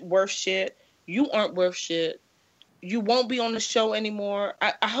aren't worth shit. You aren't worth shit. You won't be on the show anymore.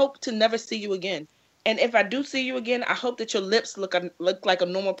 I hope to never see you again. And if I do see you again, I hope that your lips look like a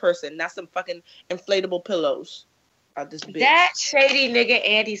normal person, not some fucking inflatable pillows. This bitch. That shady nigga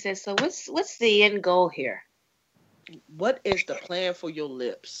Andy says, so what's the end goal here? What is the plan for your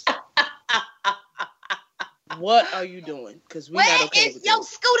lips? What are you doing? Because we're not okay with this. Where is your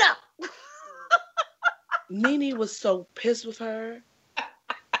scooter? Nene was so pissed with her.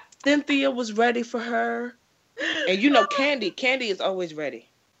 Cynthia was ready for her. And you know Candy is always ready.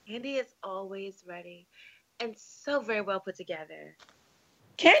 Candy is always ready and so very well put together.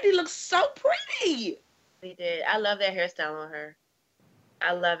 Candy looks so pretty. They did. I love that hairstyle on her.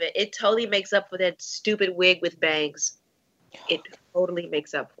 I love it. It totally makes up for that stupid wig with bangs. It totally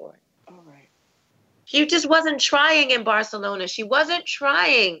makes up for it. All right. She just wasn't trying in Barcelona. She wasn't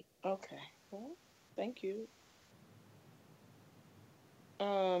trying. Okay. Well, thank you.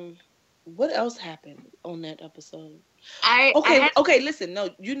 What else happened on that episode? Okay, listen. No,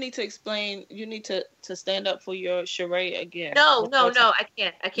 you need to explain. You need to stand up for your Sheree again. No, I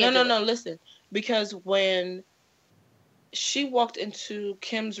can't. No, listen. Because when she walked into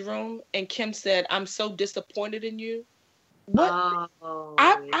Kim's room and Kim said, "I'm so disappointed in you,"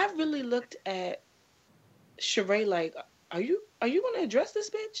 I really looked at Sheree like, are you going to address this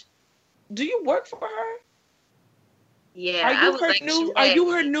bitch? Do you work for her? Yeah. Are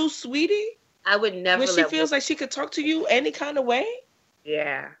you her new sweetie? I would never. When she feels like she could talk to you any kind of way?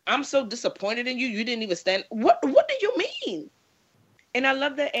 Yeah. I'm so disappointed in you. You didn't even stand. What do you mean? And I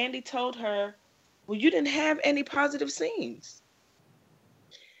love that Andy told her, well, you didn't have any positive scenes.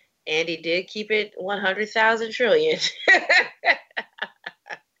 Andy did keep it 100,000 trillion.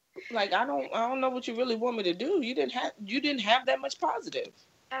 Like, I don't know what you really want me to do. You didn't have that much positive.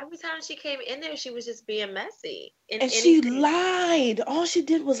 Every time she came in there, she was just being messy. She lied. All she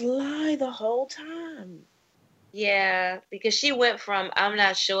did was lie the whole time. Yeah, because she went from, I'm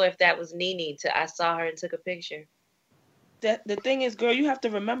not sure if that was Nene, to I saw her and took a picture. The thing is, girl, you have to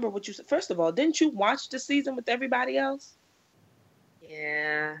remember what you said. First of all, didn't you watch the season with everybody else?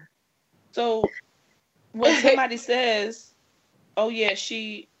 Yeah. So when somebody says, oh, yeah,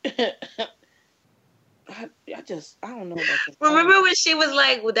 she... I don't know about this. Remember when she was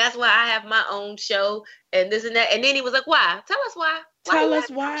like, well, that's why I have my own show and this and that. And then he was like, why? Tell us why. Tell us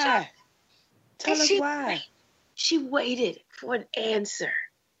why. Tell us why. She waited for an answer.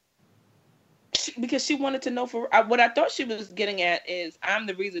 Because she wanted to know what I thought she was getting at is, I'm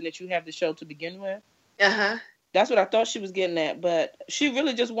the reason that you have the show to begin with. Uh-huh. That's what I thought she was getting at. But she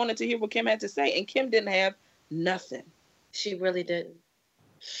really just wanted to hear what Kim had to say. And Kim didn't have nothing. She really didn't.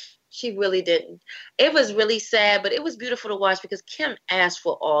 She really didn't. It was really sad, but it was beautiful to watch because Kim asked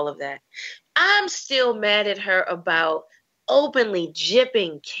for all of that. I'm still mad at her about openly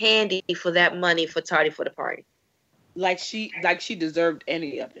jipping Candy for that money for Tardy for the Party. Like she deserved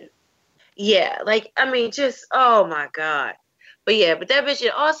any of it. Yeah, just, oh my God. But yeah, but that bitch,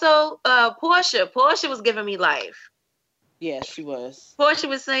 and also Portia was giving me life. Yeah, she was. Portia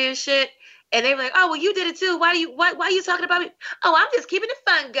was saying shit, and they were like, "Oh, well, you did it too. Why are you talking about me? Oh, I'm just keeping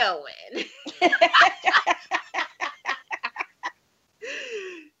the fun going."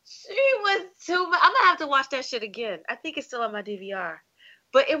 She was too much. I'm gonna have to watch that shit again. I think it's still on my DVR,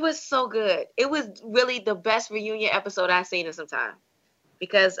 but it was so good. It was really the best reunion episode I've seen in some time.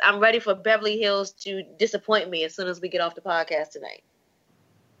 Because I'm ready for Beverly Hills to disappoint me as soon as we get off the podcast tonight.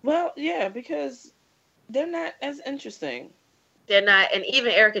 Well, yeah, because they're not as interesting. They're not, and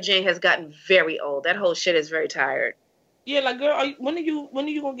even Erica Jane has gotten very old. That whole shit is very tired. Yeah, like girl, when are you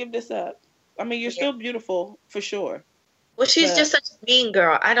gonna give this up? I mean, you're still beautiful for sure. Well, she's just such a mean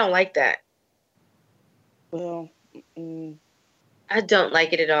girl. I don't like that. Well, I don't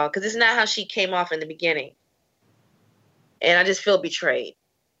like it at all because it's not how she came off in the beginning. And I just feel betrayed.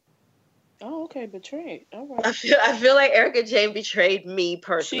 Oh, okay, betrayed. All right. I feel like Erica Jane betrayed me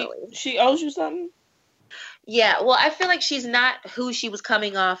personally. She owes you something? Yeah, well, I feel like she's not who she was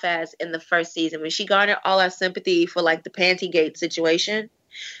coming off as in the first season. When she garnered all our sympathy for like the Pantygate situation,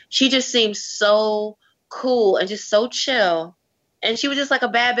 she just seemed so cool and just so chill. And she was just like a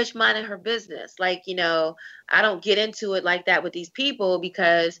bad bitch minding her business. Like, you know, I don't get into it like that with these people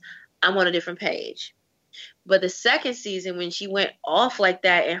because I'm on a different page. But the second season, when she went off like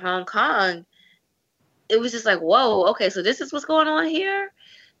that in Hong Kong, it was just like, whoa, okay, so this is what's going on here?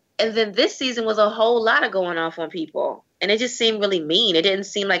 And then this season was a whole lot of going off on people. And it just seemed really mean. It didn't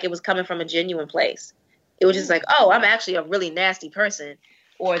seem like it was coming from a genuine place. It was just like, oh, I'm actually a really nasty person.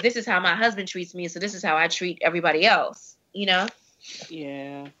 Or this is how my husband treats me, so this is how I treat everybody else. You know?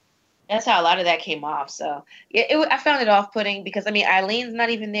 Yeah. That's how a lot of that came off. So, yeah, I found it off-putting because, I mean, Eileen's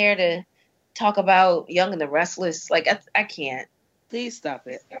not even there to talk about Young and the Restless. Like, I can't. Please stop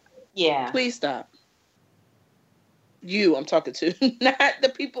it. Yeah. Please stop. You, I'm talking to, not the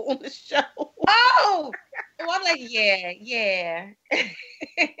people on the show. Oh! Well, I'm like, yeah.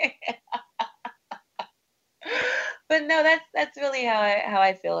 But no, that's really how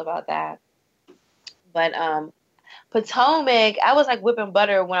I feel about that. But Potomac, I was like whipping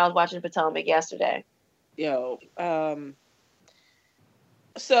butter when I was watching Potomac yesterday. Yo,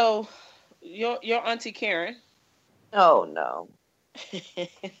 so your auntie Karen. Oh no.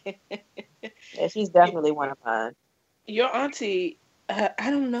 Yeah, she's definitely one of mine. Your auntie, I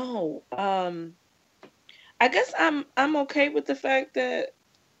don't know. I guess I'm okay with the fact that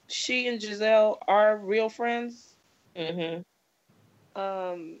she and Giselle are real friends. Mm-hmm.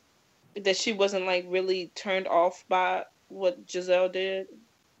 That she wasn't like really turned off by what Giselle did.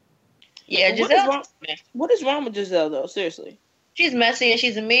 Yeah, Giselle. What is wrong with Giselle though? Seriously. She's messy and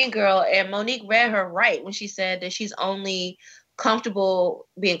she's a mean girl. And Monique read her right when she said that she's only comfortable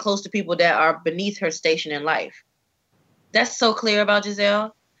being close to people that are beneath her station in life. That's so clear about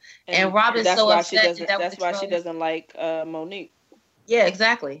Giselle. And Robin's so upset. That's why she doesn't like Monique. Yeah,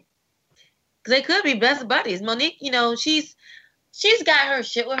 exactly. Because they could be best buddies. Monique, you know, she's got her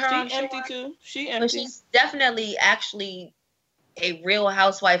shit with her. She empty too. She empty. But she's definitely actually a real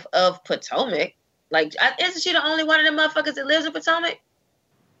housewife of Potomac. Like, isn't she the only one of them motherfuckers that lives in Potomac?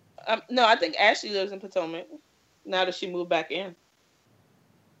 No, I think Ashley lives in Potomac now that she moved back in.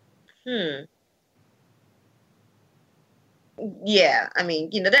 Yeah, I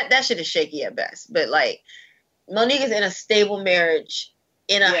mean, you know, that shit is shaky at best. But, like, Monique is in a stable marriage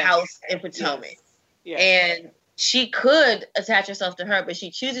in a house in Potomac. Yes. And she could attach herself to her, but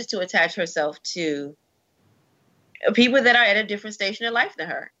she chooses to attach herself to people that are at a different station in life than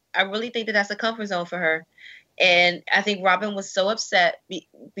her. I really think that that's a comfort zone for her. And I think Robin was so upset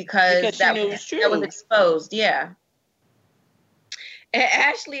because that was exposed. Yeah. And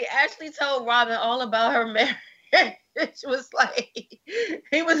Ashley told Robin all about her marriage. She was like,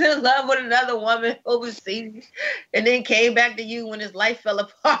 he was in love with another woman overseas and then came back to you when his life fell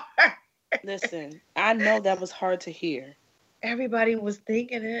apart. Listen, I know that was hard to hear. Everybody was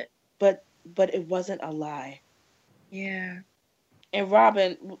thinking it. But it wasn't a lie. Yeah. And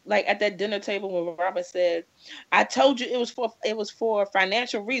Robin, like at that dinner table when Robin said, I told you it was for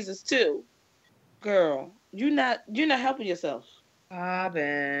financial reasons too. Girl, you're not helping yourself.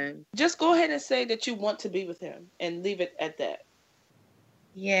 Robin. Just go ahead and say that you want to be with him and leave it at that.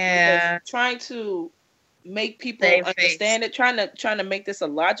 Yeah. Because trying to make people understand it, trying to make this a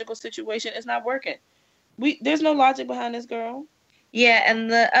logical situation, it's not working. There's no logic behind this, girl. Yeah,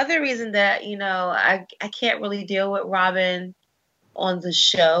 and the other reason that, you know, I can't really deal with Robin on the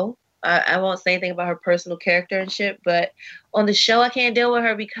show, I won't say anything about her personal character and shit, but on the show I can't deal with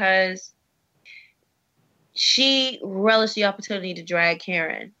her because she relished the opportunity to drag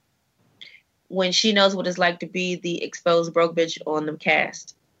Karen. when she knows what it's like to be the exposed broke bitch on the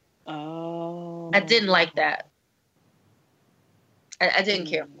cast. Oh. I didn't like that. I didn't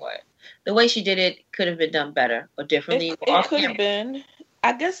care for it. The way she did it could have been done better or differently. It could have been.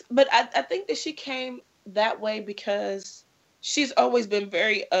 I guess, but I think that she came that way because she's always been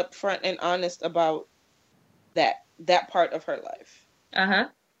very upfront and honest about that part of her life.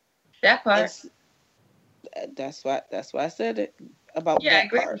 That part. That's why I said it about I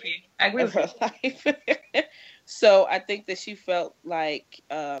agree part with you. I agree with her life. So I think that she felt like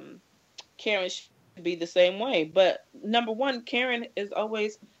Karen should be the same way. But number one, Karen has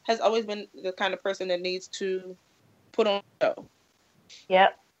always been the kind of person that needs to put on a show.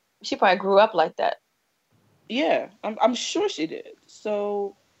 Yep. She probably grew up like that. Yeah, I'm sure she did.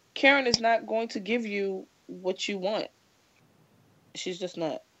 So Karen is not going to give you what you want. She's just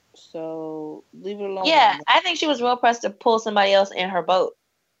not. So leave it alone. Yeah, I think she was real pressed to pull somebody else in her boat.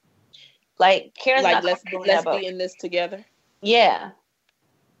 Like Karen's like not let's be in this together. Yeah.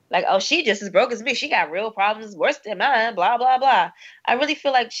 Like, oh, she just as broke as me. She got real problems worse than mine, blah, blah, blah. I really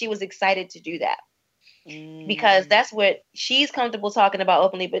feel like she was excited to do that. Because that's what she's comfortable talking about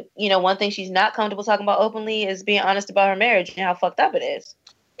openly. But, one thing she's not comfortable talking about openly is being honest about her marriage and how fucked up it is.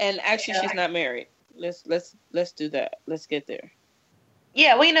 And actually, she's not married. Let's do that. Let's get there.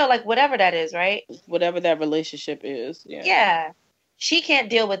 Yeah, well, like whatever that is, right? Whatever that relationship is. Yeah. Yeah. She can't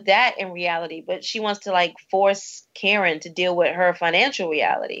deal with that in reality, but she wants to like force Karen to deal with her financial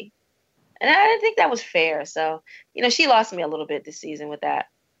reality. And I didn't think that was fair. So, she lost me a little bit this season with that.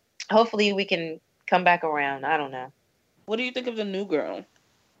 Hopefully we can come back around. I don't know. What do you think of the new girl?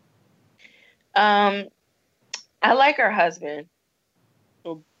 I like her husband.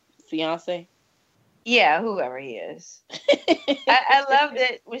 Or fiance? Yeah, whoever he is. I loved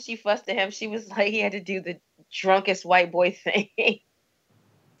it when she fussed at him. She was like, he had to do the drunkest white boy thing.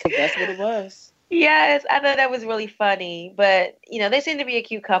 Because that's what it was. Yes, I thought that was really funny. But, they seem to be a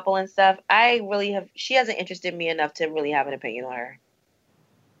cute couple and stuff. She hasn't interested me enough to really have an opinion on her.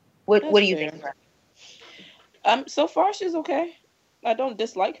 What do you think of her? So far, she's okay. I don't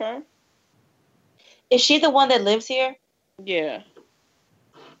dislike her. Is she the one that lives here? Yeah.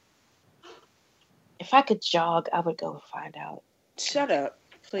 If I could jog, I would go find out. Shut up,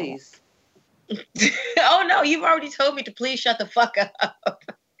 please. Oh, no, you've already told me to please shut the fuck up.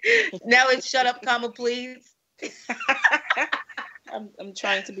 Now it's shut up, comma, please. I'm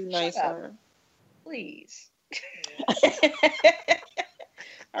trying to be nice to her. Please.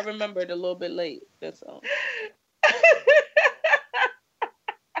 I remembered a little bit late. That's all.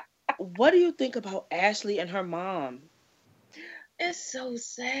 What do you think about Ashley and her mom? It's so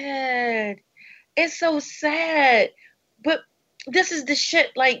sad. It's so sad. But this is the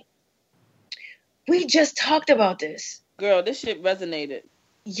shit, like, we just talked about this. Girl, this shit resonated.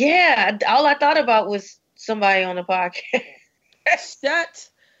 Yeah, all I thought about was somebody on the podcast. Shut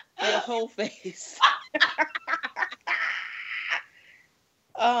your whole face.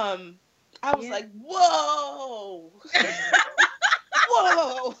 I was like, whoa.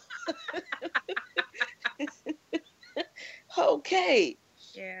 Whoa. Okay.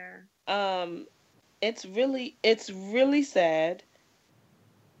 Yeah. It's really sad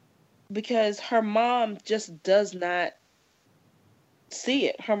because her mom just does not see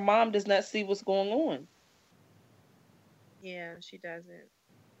it. Her mom does not see what's going on. Yeah, she doesn't.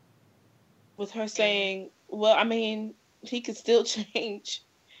 With her saying, well, I mean, he could still change.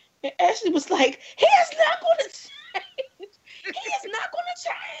 And Ashley was like, he is not going to change. He is not going to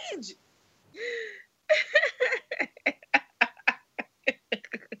change.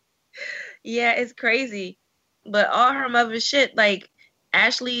 Yeah, it's crazy. But all her mother's shit, like,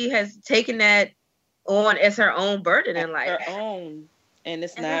 Ashley has taken that on as her own burden in life. Her own. And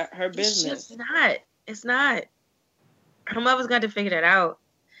it's not her business. It's not. Her mother's got to figure that out.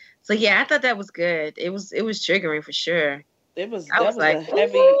 So yeah, I thought that was good. It was triggering for sure. There was like, some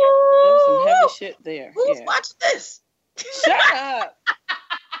heavy shit there. Who's watching this? Shut up.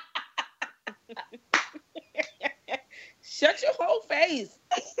 Shut your whole face.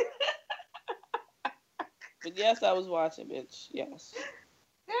 But yes, I was watching, bitch. Yes.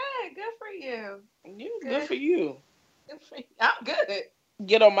 Good for you. Good for you. Good for you. I'm good.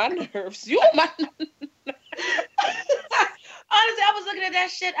 Get on my nerves. You on my nerves. Honestly, I was looking at that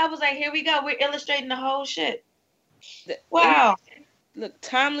shit. I was like, here we go. We're illustrating the whole shit. Wow. Look,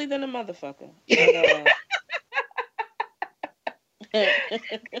 timely than a motherfucker.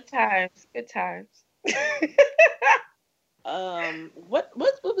 Good times. Good times. What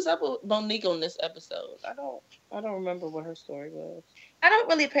was up with Monique on this episode? I don't remember what her story was. I don't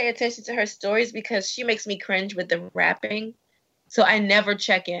really pay attention to her stories because she makes me cringe with the rapping. So I never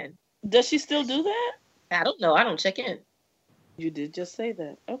check in. Does she still do that? I don't know. I don't check in. You did just say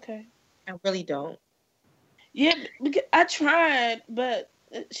that. Okay. I really don't. Yeah, because I tried, but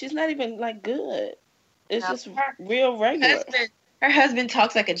she's not even like good. It's just real regular. Her husband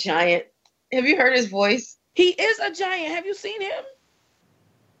talks like a giant. Have you heard his voice? He is a giant. Have you seen him?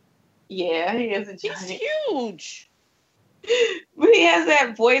 Yeah, he is a giant. He's huge. But he has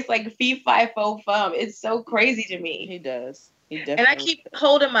that voice like fee fi fo fum. It's so crazy to me. He does. He definitely. And I keep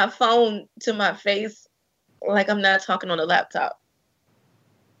holding my phone to my face like I'm not talking on the laptop.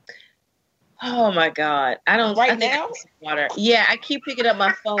 Oh my God. Right now? Water. Yeah, I keep picking up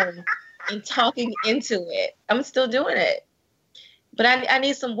my phone and talking into it. I'm still doing it. But I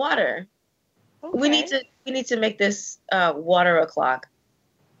need some water. Okay. We need to make this water o'clock.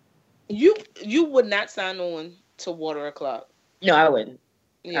 You would not sign on to water o'clock. No, I wouldn't.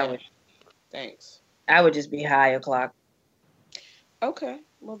 Yeah. I would. Thanks. I would just be high o'clock. Okay.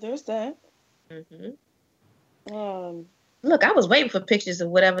 Well, there's that. Mm-hmm. Look, I was waiting for pictures of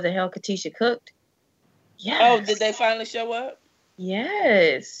whatever the hell Katisha cooked. Yes. Oh, did they finally show up?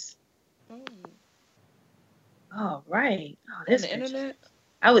 Yes. Oh, right. Oh, this on the internet?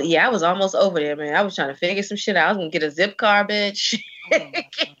 I was almost over there, man. I was trying to figure some shit out. I was gonna get a zip car, bitch. Oh,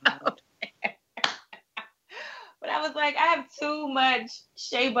 but I was like, I have too much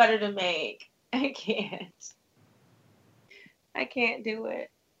shea butter to make. I can't do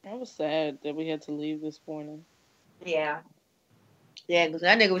it. I was sad that we had to leave this morning. Yeah. Yeah, because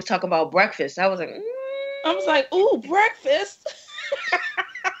that nigga was talking about breakfast. I was like, ooh, breakfast.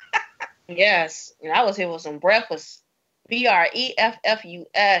 Yes. And I was here with some breakfast.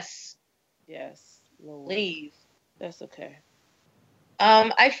 BREFFUS. Yes. Lord. Leave. That's okay.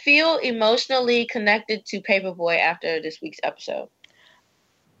 I feel emotionally connected to Paperboy after this week's episode.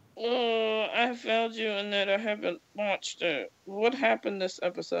 I failed you in that I haven't watched it. What happened this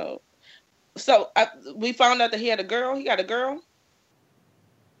episode? So we found out that he had a girl. He got a girl?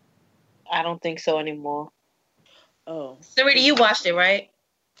 I don't think so anymore. Oh. Sarita, you watched it, right?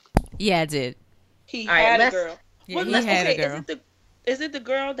 Yeah, I did. He had a girl. Yeah, he had a girl. Is it the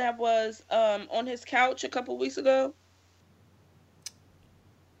girl that was on his couch a couple weeks ago?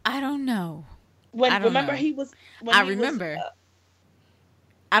 I don't know. I remember. I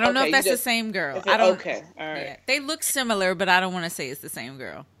don't know if that's the same girl. I don't. Okay, all right. Yeah, they look similar, but I don't want to say it's the same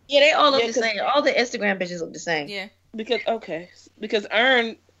girl. Yeah, they all look the same. All the Instagram bitches look the same. Yeah. Because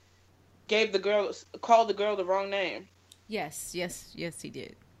Ern called the girl the wrong name. Yes, he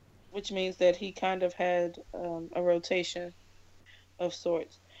did. Which means that he kind of had a rotation of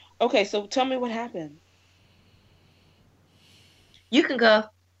sorts. Okay, so tell me what happened. You can go.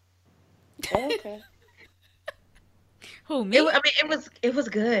 Oh, okay. Who, me? It was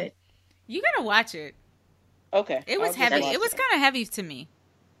good. You gotta watch it. Okay. It was heavy. It was kind of heavy to me.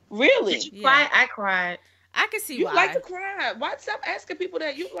 Really? Did you cry? I cried. I can see why. You like to cry. Why stop asking people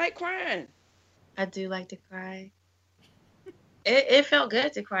that you like crying? I do like to cry. It felt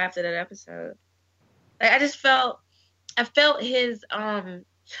good to cry after that episode. Like, I felt his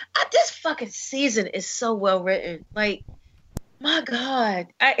this fucking season is so well written. Like, my God,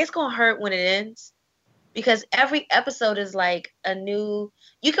 it's gonna hurt when it ends because every episode is like a new.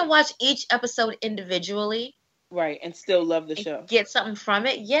 You can watch each episode individually, right, and still love the show. Get something from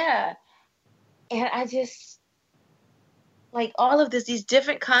it, yeah. And I just like all of these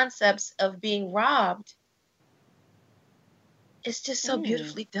different concepts of being robbed. It's just so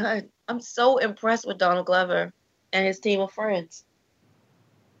beautifully done. I'm so impressed with Donald Glover and his team of friends.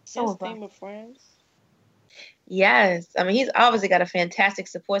 Team of friends? Yes. I mean, he's obviously got a fantastic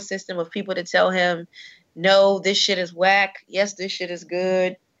support system of people to tell him, no, this shit is whack. Yes, this shit is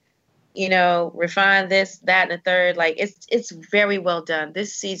good. You know, refine this, that, and the third. Like, it's very well done.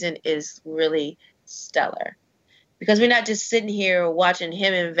 This season is really stellar. Because we're not just sitting here watching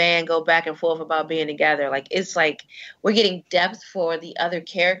him and Van go back and forth about being together. Like, it's like we're getting depth for the other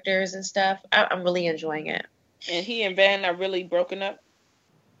characters and stuff. I'm really enjoying it. And he and Van are really broken up?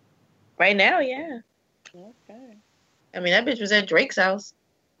 Right now, yeah. Okay. I mean, that bitch was at Drake's house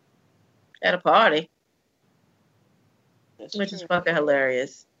at a party. Which is fucking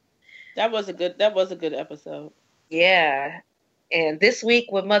hilarious. That was a good episode. Yeah. And this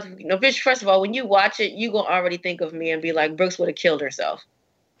week with bitch, first of all, when you watch it, you gonna already think of me and be like, Brooks would have killed herself.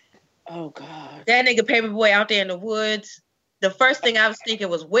 Oh, God. That nigga Paperboy out there in the woods. The first thing I was thinking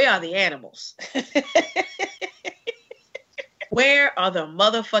was, where are the animals? Where are the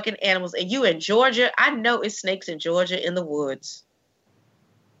motherfucking animals? And you in Georgia? I know it's snakes in Georgia in the woods.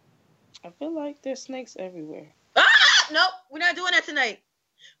 I feel like there's snakes everywhere. Ah! Nope, we're not doing that tonight.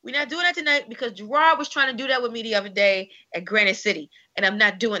 We're not doing that tonight because Gerard was trying to do that with me the other day at Granite City. And I'm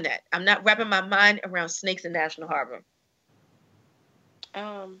not doing that. I'm not wrapping my mind around snakes in National Harbor.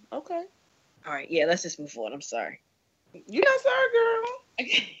 Okay. All right, yeah, let's just move on. I'm sorry. You're not sorry, girl.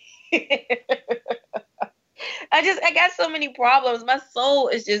 I got so many problems. My soul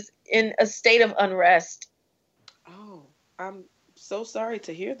is just in a state of unrest. Oh, I'm so sorry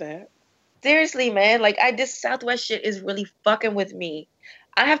to hear that. Seriously, man. Like, this Southwest shit is really fucking with me.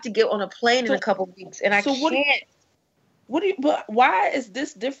 I have to get on a plane in a couple weeks, and I can't. But why is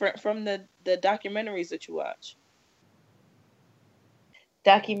this different from the documentaries that you watch?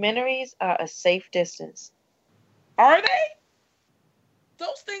 Documentaries are a safe distance. Are they?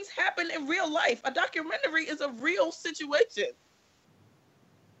 Those things happen in real life. A documentary is a real situation.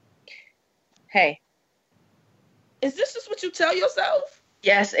 Hey. Is this just what you tell yourself?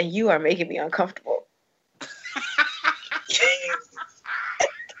 Yes, and you are making me uncomfortable.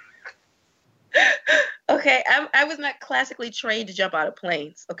 Okay, I was not classically trained to jump out of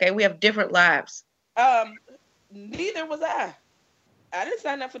planes. Okay, we have different lives. Neither was I. I didn't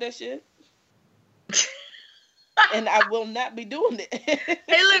sign up for that shit. And I will not be doing it.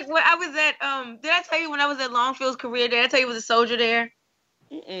 Hey, look, when I was at, did I tell you when I was at Longfield's career day, I tell you was a soldier there?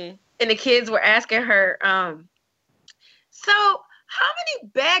 Mm-mm. And the kids were asking her, so how many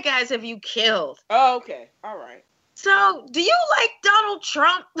bad guys have you killed? Oh, okay. All right. So do you like Donald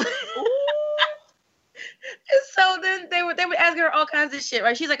Trump? So then they were asking her all kinds of shit,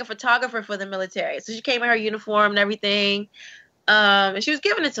 right? She's like a photographer for the military. So she came in her uniform and everything. And she was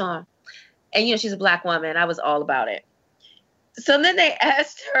giving it to him. And, she's a black woman. I was all about it. So then they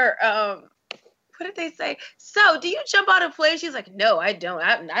asked her, what did they say? So do you jump out of a plane? She's like, no, I don't.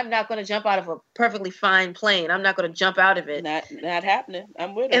 I'm not going to jump out of a perfectly fine plane. I'm not going to jump out of it. Not happening.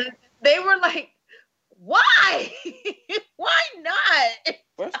 I'm with it. And they were like, why? Why not?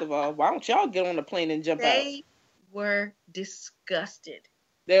 First of all, why don't y'all get on the plane and jump out? They were disgusted.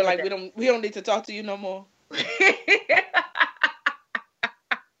 They're like, we don't need to talk to you no more.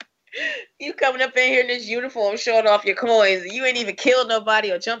 You coming up in here in this uniform showing off your coins. You ain't even killed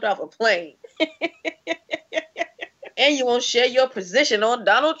nobody or jumped off a plane. And you won't share your position on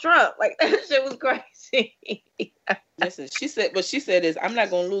Donald Trump. Like, that shit was crazy. Listen, she said is, I'm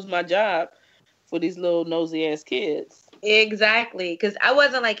not going to lose my job for these little nosy ass kids. Exactly. Because I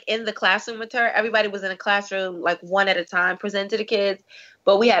wasn't like in the classroom with her. Everybody was in a classroom, like one at a time, presenting to the kids.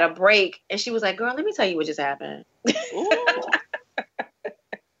 But we had a break. And she was like, girl, let me tell you what just happened.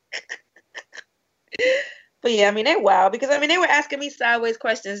 But yeah, I mean, they're wild because, they were asking me sideways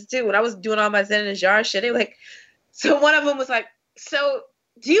questions too. When I was doing all my Zen and Jar shit, they were like, so one of them was like, so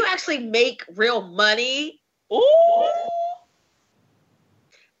do you actually make real money? Ooh.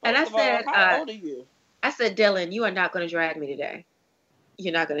 And I said, how old are you? I said, Dylan, you are not going to drag me today.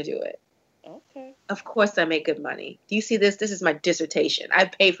 You're not going to do it. Okay. Of course I make good money. Do you see this? This is my dissertation. I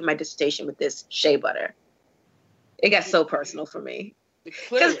paid for my dissertation with this shea butter. It got so personal for me.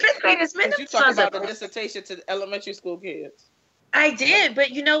 Because fifth graders, you talking about the dissertation to the elementary school kids. I did, but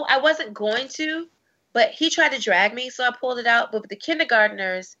I wasn't going to. But he tried to drag me, so I pulled it out. But the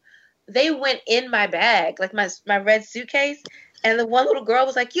kindergartners, they went in my bag, like my red suitcase. And the one little girl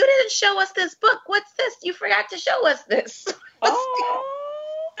was like, you didn't show us this book. What's this? You forgot to show us this. Oh.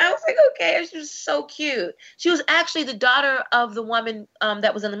 I was like, okay. She was so cute. She was actually the daughter of the woman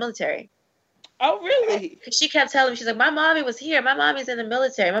that was in the military. Oh, really? She kept telling me, she's like, my mommy was here. My mommy's in the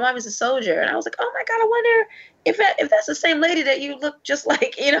military. My mommy's a soldier. And I was like, oh my God, I wonder if that's the same lady that you look just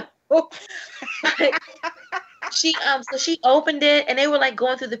like, So she opened it and they were like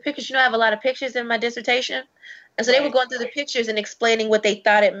going through the pictures. I have a lot of pictures in my dissertation. And so they were going through the pictures and explaining what they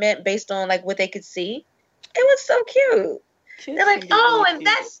thought it meant based on like what they could see. It was so cute. They're like, oh, and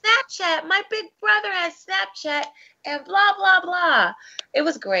that's Snapchat. My big brother has Snapchat and blah, blah, blah. It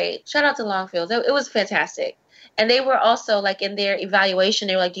was great. Shout out to Longfield. It was fantastic. And they were also like in their evaluation,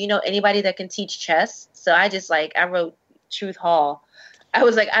 they were like, do you know anybody that can teach chess? So I wrote Truth Hall. I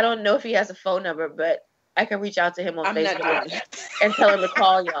was like, I don't know if he has a phone number, but I can reach out to him on Facebook and tell him to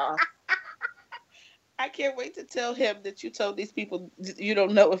call y'all. I can't wait to tell him that you told these people you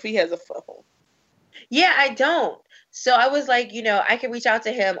don't know if he has a phone. Yeah, I don't. So I was like, I can reach out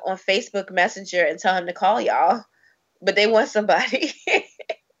to him on Facebook Messenger and tell him to call y'all. But they want somebody.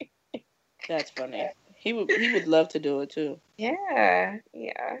 That's funny. He would love to do it too. Yeah.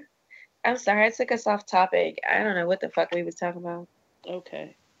 I'm sorry, I took us off topic. I don't know what the fuck we was talking about.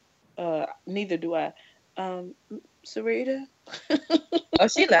 Okay. Neither do I. Sarita? Oh,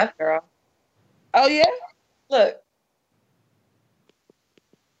 she left, girl. Oh, yeah? Look.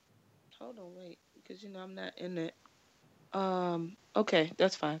 Hold on, wait. Because, I'm not in it. Okay,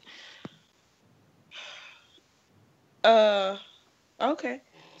 that's fine. Okay.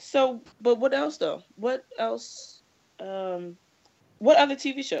 So, but what else though? What else? Um, what other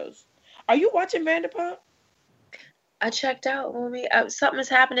TV shows? Are you watching Vanderpump? I checked out when something's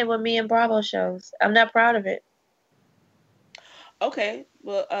happening with me and Bravo shows. I'm not proud of it. Okay.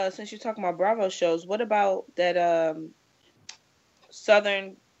 Well, since you're talking about Bravo shows, what about that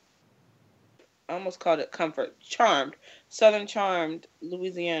Southern? I almost called it Comfort Charmed, Southern Charmed,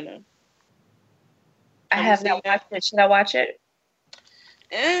 Louisiana. I Have you have seen not that? watched it. Should I watch it?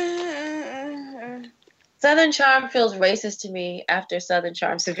 Uh, Southern Charm feels racist to me after Southern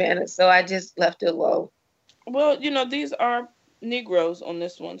Charm Savannah, so I just left it alone. well, these are Negroes on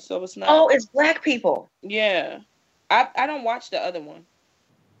this one, so it's not. Oh, it's black people. Yeah, I don't watch the other one.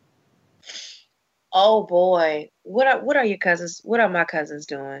 Oh boy, what are your cousins? What are my cousins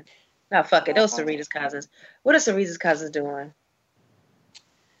doing? No, fuck it. Those Sarita's cousins. What are Sarita's cousins doing?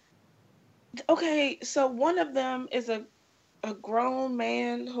 Okay, so one of them is a grown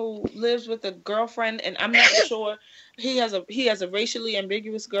man who lives with a girlfriend, and I'm not sure he has a racially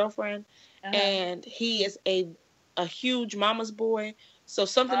ambiguous girlfriend, and he is a huge mama's boy. So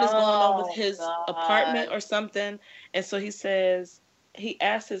something is going on with his apartment or something, and so he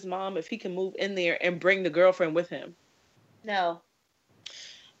asked his mom if he can move in there and bring the girlfriend with him. No.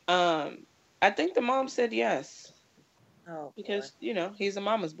 I think the mom said yes. Oh, because he's a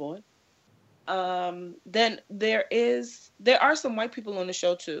mama's boy. Then there are some white people on the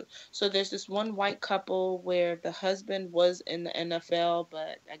show too. So there's this one white couple where the husband was in the NFL,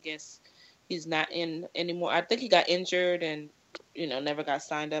 but I guess he's not in anymore. I think he got injured and never got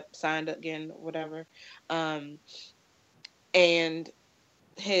signed again, whatever. And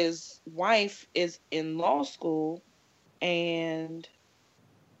his wife is in law school, and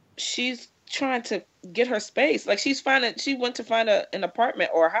she's trying to get her space. Like she went to find an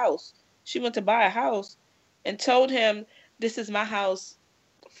apartment or a house. She went to buy a house and told him, "This is my house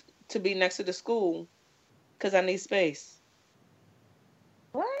to be next to the school because I need space."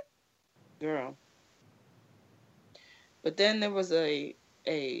 What? Girl. But then there was a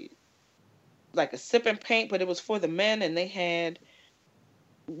sip and paint, but it was for the men, and they had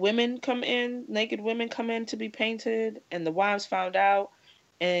naked women come in to be painted, and the wives found out,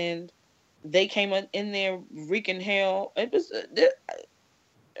 and they came in there wreaking hell. It was.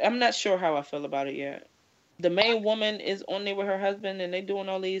 I'm not sure how I feel about it yet. The main woman is on there with her husband, and they doing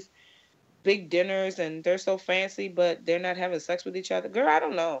all these big dinners, and they're so fancy, but they're not having sex with each other. Girl, I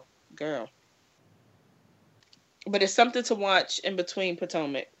don't know. Girl. But it's something to watch in between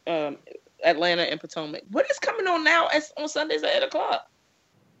Potomac, Atlanta and Potomac. What is coming on now on Sundays at 8 o'clock?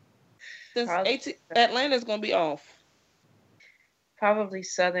 Since Atlanta's going to be off. Probably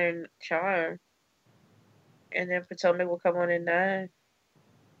Southern Charm. And then Potomac will come on at 9.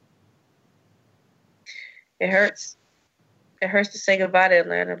 It hurts. It hurts to say goodbye to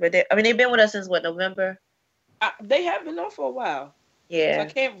Atlanta, but they've been with us since November? They have been on for a while. Yeah. So I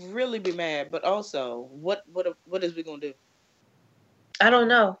can't really be mad, but also, what is we gonna do? I don't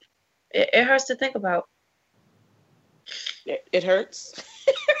know. It hurts to think about. It hurts.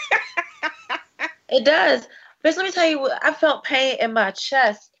 It does. But let me tell you, I felt pain in my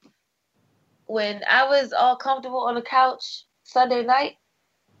chest when I was all comfortable on the couch Sunday night.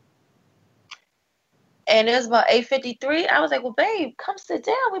 And it was about 8:53. I was like, well, babe, come sit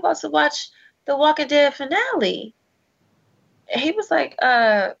down. We're about to watch the Walking Dead finale. And he was like,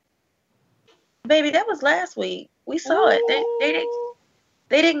 baby, that was last week. We saw it.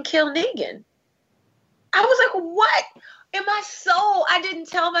 They didn't kill Negan. I was like, what? In my soul, I didn't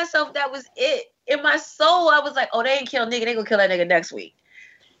tell myself that was it. In my soul, I was like, oh, they ain't kill Negan. They gonna kill that nigga next week.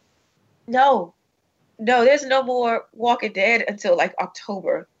 No, there's no more Walking Dead until like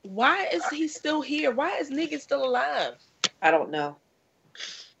October. Why is he still here? Why is Negan still alive? I don't know.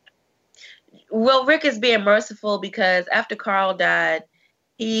 Well, Rick is being merciful because after Carl died,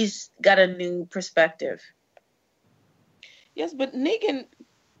 he's got a new perspective. Yes, but Negan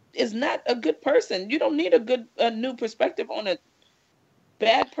is not a good person. You don't need a new perspective on a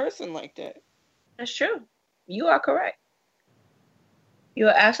bad person like that. That's true. You are correct. You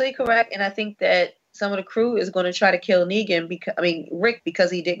are absolutely correct, and I think that some of the crew is going to try to kill Rick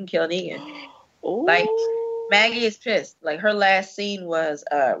because he didn't kill Negan. Ooh. Like Maggie is pissed. Like her last scene was,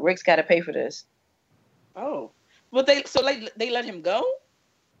 Rick's got to pay for this. Oh, well, they let him go?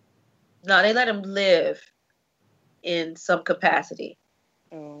 No, they let him live in some capacity.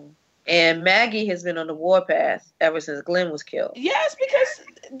 Oh. And Maggie has been on the warpath ever since Glenn was killed. Yes, because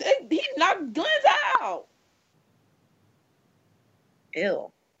he knocked Glenn's out.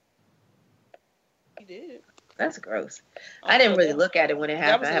 Ew. He did. That's gross. I didn't really look at it when it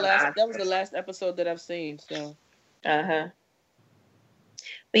happened. That was the last episode that I've seen. So. But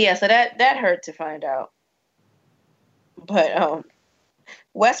yeah, so that hurt to find out. But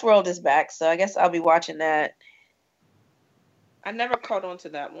Westworld is back, so I guess I'll be watching that. I never caught on to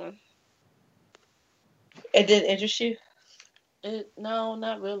that one. It didn't interest you? No,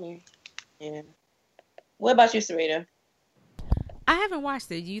 not really. Yeah. What about you, Serena? I haven't watched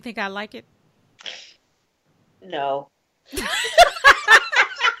it. Do you think I like it? No.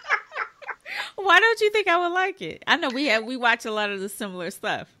 Why don't you think I would like it? I know we watch a lot of the similar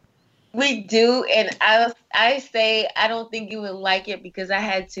stuff. We do, and I say I don't think you would like it because I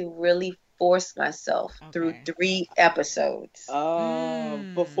had to really force myself through 3 episodes.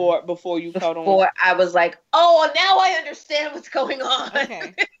 Before you caught on. Before I was like, oh, now I understand what's going on.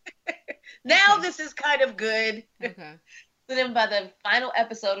 Okay. Now this is kind of good. Okay. So then by the final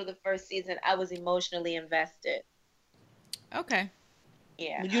episode of the first season, I was emotionally invested. Okay.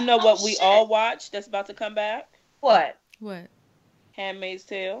 Yeah. You know what we all watched that's about to come back? What? Handmaid's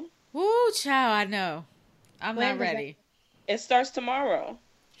Tale. Woo, child, I know. I'm not ready. It starts tomorrow.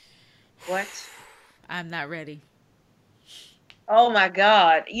 What? I'm not ready. Oh my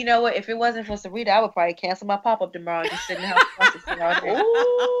God. You know what? If it wasn't for Sarita, I would probably cancel my pop-up tomorrow and just sit in the house and watch it all day.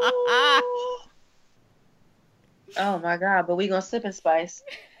 Oh my God. But we gonna sip and spice.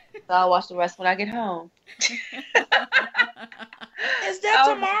 So I'll watch the rest when I get home. Is that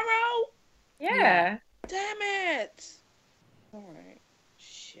tomorrow? Yeah. Damn it. All right.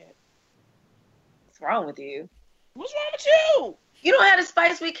 Shit. What's wrong with you? What's wrong with you? You don't have the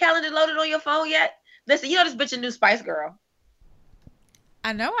Spice Week calendar loaded on your phone yet? Listen, you know this bitch a new Spice Girl.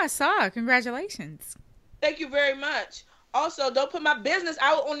 I know, I saw. Congratulations. Thank you very much. Also, don't put my business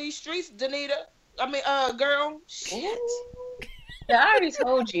out on these streets, Danita. Girl. Shit. Yeah, I already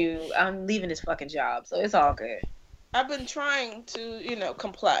told you I'm leaving this fucking job, so it's all good. I've been trying to,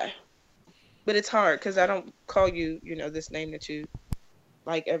 comply. But it's hard because I don't call you, this name that you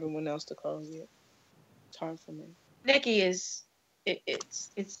like everyone else to call you. It's hard for me. Nikki is,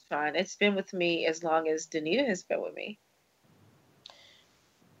 it's fine. It's been with me as long as Danita has been with me.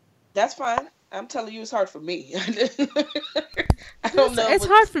 That's fine. I'm telling you, it's hard for me. I don't know. It's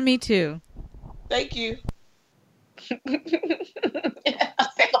hard for me too. Thank you. I'm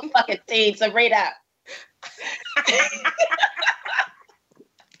sick of fucking team, so read out.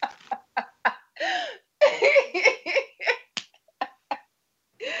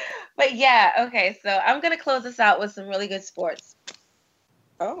 But yeah, okay, so I'm going to close this out with some really good sports.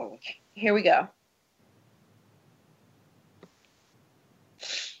 Oh. Here we go.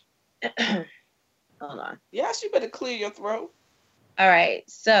 Hold on. Yes, you better clear your throat. All right,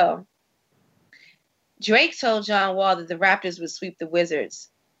 so Drake told John Wall that the Raptors would sweep the Wizards.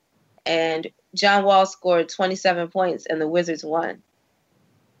 And John Wall scored 27 points and the Wizards won.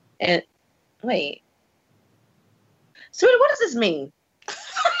 And wait. Sweetie, what does this mean?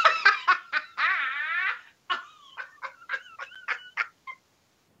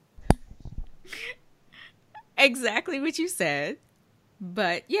 Exactly what you said.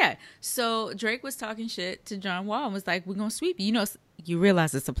 But yeah, so Drake was talking shit to John Wall and was like, we're going to sweep you. You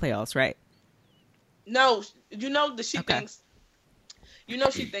realize it's the playoffs, right? No, that she thinks.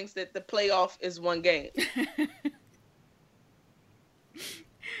 She thinks that the playoff is one game.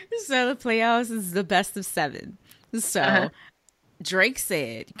 So the playoffs is the best of 7. So Drake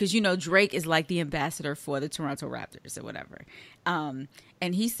said, because Drake is like the ambassador for the Toronto Raptors or whatever. And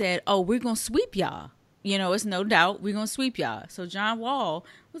he said, oh, we're going to sweep y'all. It's no doubt we're going to sweep y'all. So John Wall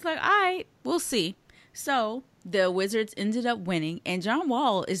was like, all right, we'll see. So the Wizards ended up winning, and John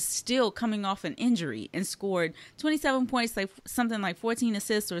Wall is still coming off an injury and scored 27 points, like something like 14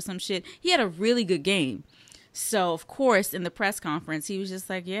 assists or some shit. He had a really good game. So, of course, in the press conference, he was just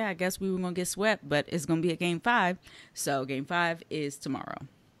like, yeah, I guess we were going to get swept, but it's going to be a Game 5. So Game 5 is tomorrow.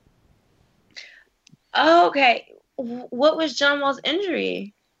 Okay. What was John Wall's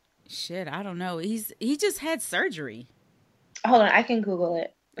injury? Shit, I don't know. He just had surgery. Hold on, I can Google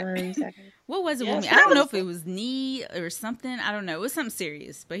it. 1 second. What was it with me? I don't know if it was knee or something. I don't know. It was something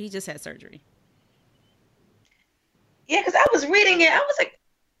serious, but he just had surgery. Yeah, because I was reading it. I was like,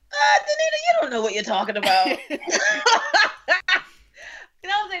 Danita, you don't know what you're talking about. And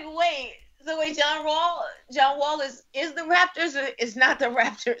I was like, wait, John Wall is the Raptors or is not the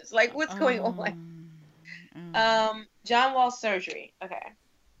Raptors? Like, what's going on? John Wall surgery. Okay.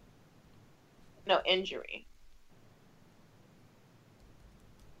 No, injury.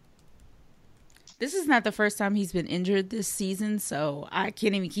 This is not the first time he's been injured this season, so I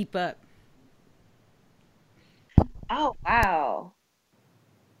can't even keep up. Oh, wow.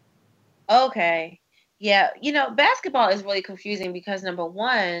 Okay. Yeah, basketball is really confusing because number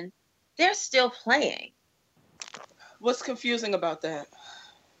one, they're still playing. What's confusing about that?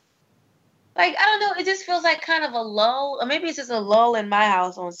 Like, I don't know, it just feels like kind of a lull, or maybe it's just a lull in my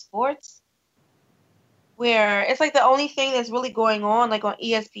house on sports, where it's like the only thing that's really going on, like on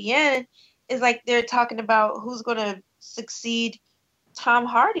ESPN, is like they're talking about who's going to succeed Tom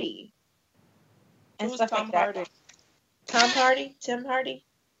Hardy and Who's stuff Tom like that. Hardy? Tom Hardy? Tim Hardy?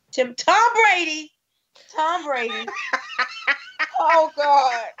 Tom Brady! Tom Brady. Oh,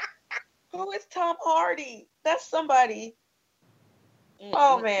 God. Who is Tom Hardy? That's somebody.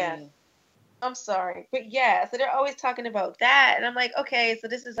 Oh, man. I'm sorry. But yeah, so they're always talking about that. And I'm like, okay, so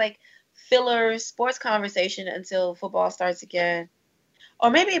this is like filler sports conversation until football starts again. Or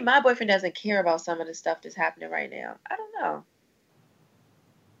maybe my boyfriend doesn't care about some of the stuff that's happening right now. I don't know.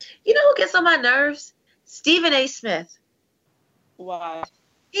 You know who gets on my nerves? Stephen A. Smith. Why?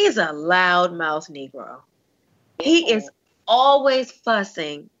 He's a loudmouth Negro. He is always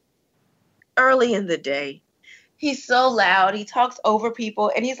fussing early in the day. He's so loud. He talks over people,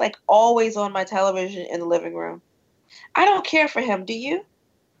 and he's like always on my television in the living room. I don't care for him. Do you?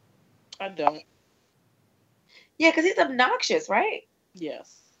 I don't. Yeah, because he's obnoxious, right?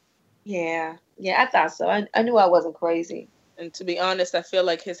 Yes. Yeah, I thought so. I knew I wasn't crazy. And to be honest, I feel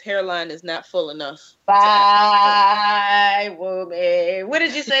like his hairline is not full enough. Bye, woman. What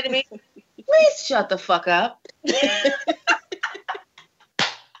did you say to me? Please shut the fuck up. That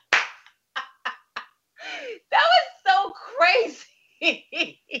was so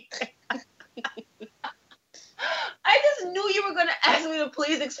crazy. I just knew you were going to ask me to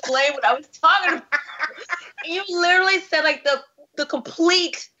please explain what I was talking about. You literally said like the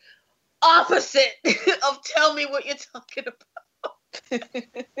complete opposite of tell me what you're talking about.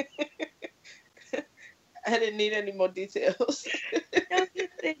 I didn't need any more details. No, you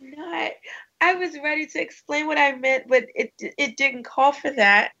did not. I was ready to explain what I meant, but it didn't call for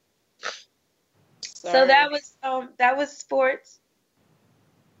that. Sorry. So that was sports.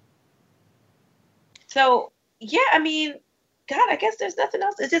 So yeah, I mean, God, I guess there's nothing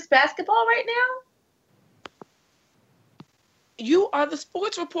else. Is this basketball right now? You are the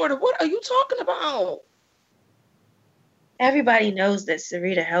sports reporter. What are you talking about? Everybody knows that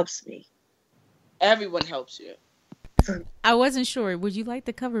Sarita helps me. Everyone helps you. I wasn't sure. Would you like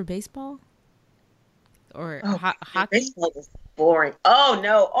to cover baseball? Or hockey? Baseball is boring. Oh,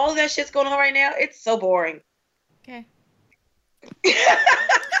 no. All that shit's going on right now. It's so boring. Okay.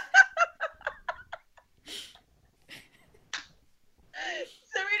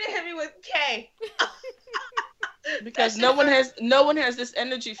 Sarita hit me with K. Because no one has this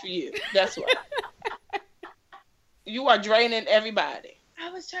energy for you. That's why. You are draining everybody. I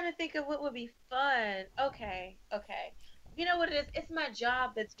was trying to think of what would be fun. Okay. You know what it is? It's my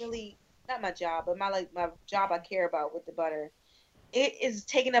job that's really not my job, but my job I care about with the butter. It is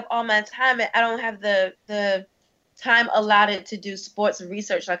taking up all my time, and I don't have the time allotted to do sports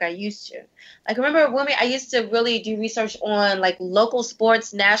research like I used to. Like, remember when I used to really do research on like local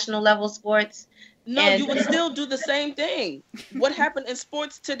sports, national level sports. No, you would still do the same thing. What happened in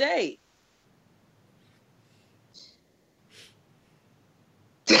sports today?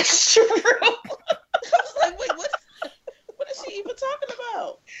 That's true. I was like, wait, what is she even talking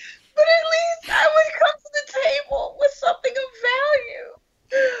about? But at least I would come to the table with something of value.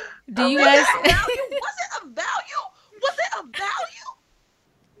 Do you guys? Was it a value?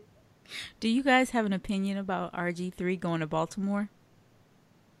 Do you guys have an opinion about RG3 going to Baltimore?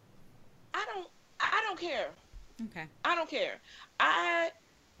 I don't care. Okay. I don't care.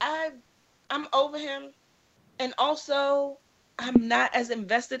 I'm over him, and also I'm not as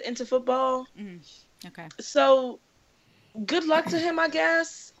invested into football. Okay. So good luck to him, I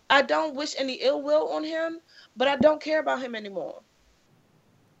guess. I don't wish any ill will on him, but I don't care about him anymore.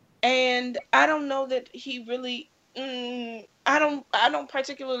 And I don't know that he really. I don't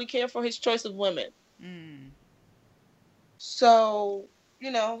particularly care for his choice of women. So,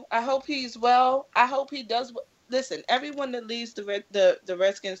 I hope he's well. I hope he does. Listen, everyone that leaves the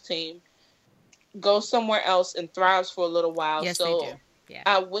Redskins team goes somewhere else and thrives for a little while. Yes, so they do. Yeah.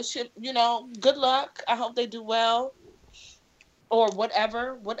 I wish him, good luck. I hope they do well. Or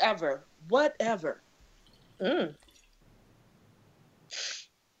whatever. All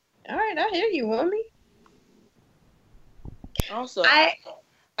right, I hear you, homie. Also, I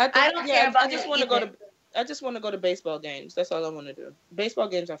don't care about I just want to go to baseball games. That's all I want to do. Baseball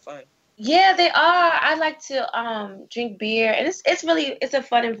games are fun. Yeah, they are. I like to drink beer, and it's a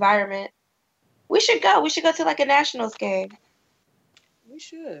fun environment. We should go. We should go to like a Nationals game. We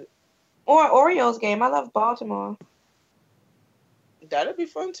should. Or an Orioles game. I love Baltimore. That'd be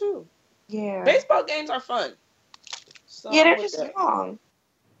fun too. Yeah. Baseball games are fun. So Yeah, they're I'm with just that. long.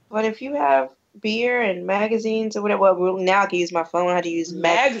 But if you have beer and magazines or whatever, well, now I can use my phone. I had to use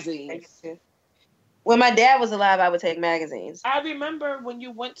Magazines. When my dad was alive, I would take magazines. I remember when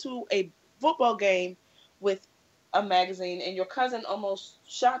you went to a football game with a magazine and your cousin almost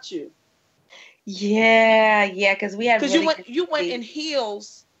shot you. Yeah, because we had Because really you went in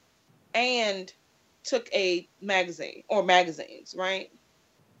heels and took a magazine or magazines, right?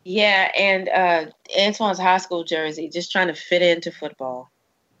 Yeah, and Antoine's high school jersey, just trying to fit into football.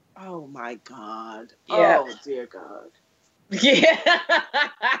 Oh my God. Yeah. Oh dear God. Yeah.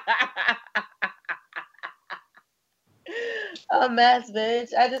 A mess, bitch.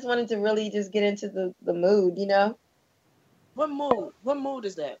 I just wanted to really just get into the mood, you know? What mood? What mood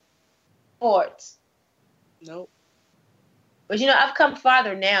is that? Sports. Nope. But you know, I've come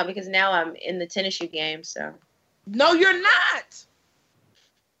farther now because now I'm in the tennis shoe game, so. No, you're not.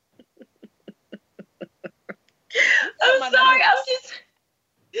 I'm sorry, I'm just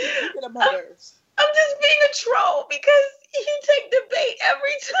being a troll because you take the bait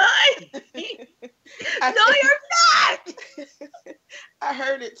every time. No, you're not. I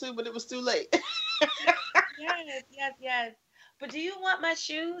heard it too, but it was too late. Yes. But do you want my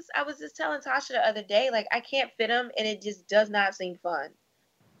shoes? I was just telling Tasha the other day, like, I can't fit them, and it just does not seem fun.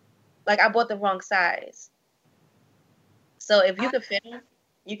 Like, I bought the wrong size. So if you could fit them,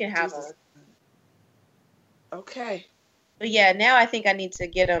 you can have them. Okay. But yeah, now I think I need to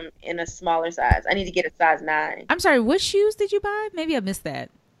get them in a smaller size. I need to get a size 9. I'm sorry, what shoes did you buy? Maybe I missed that.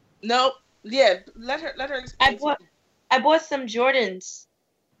 Nope. Yeah, let her explain. I bought some Jordans.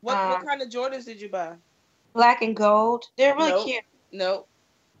 What kind of Jordans did you buy? Black and gold. They're really cute. Nope.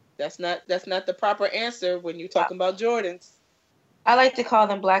 That's not the proper answer when you're talking about Jordans. I like to call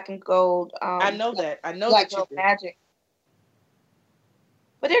them black and gold. I know that. I know black that you do. Magic.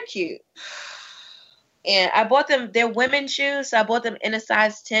 But they're cute. And I bought them, they're women's shoes, so I bought them in a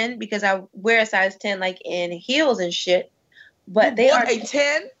size 10 because I wear a size 10 like in heels and shit. But they are a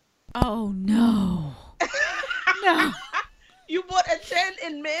 10? Oh no. No. You bought a 10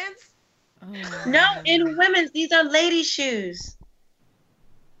 in men's? Oh. No, in women's. These are lady shoes.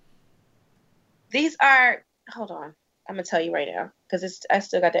 These are, hold on. I'm going to tell you right now because I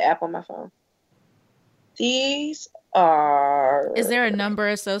still got the app on my phone. These are... Is there a number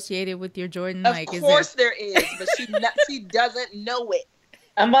associated with your Jordan? Of course there is, but she doesn't know it.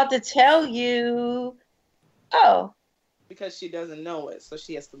 I'm about to tell you. Oh. Because she doesn't know it, so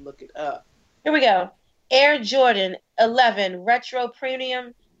she has to look it up. Here we go. Air Jordan 11 Retro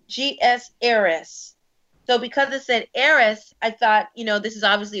Premium GS Heiress. So because it said Heiress, I thought, this is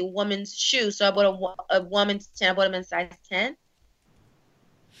obviously a woman's shoe. So I bought a woman's 10. I bought them in size 10.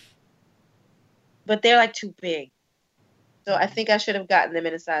 But they're like too big. So I think I should have gotten them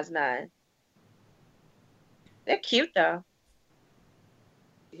in a size 9. They're cute though.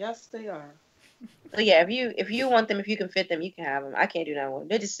 Yes, they are. So yeah, if you want them, if you can fit them, you can have them. I can't do nothing with them.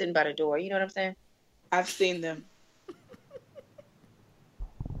 They're just sitting by the door. You know what I'm saying? I've seen them.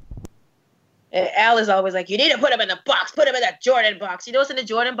 And Al is always like, you need to put them in the box. Put them in that Jordan box. You know what's in the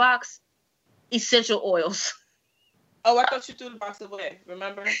Jordan box? Essential oils. Oh, I thought you threw the box away.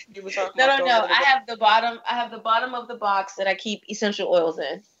 Remember? You were talking No. about I have the bottom of the box that I keep essential oils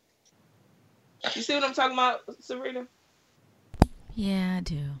in. You see what I'm talking about, Serena? Yeah, I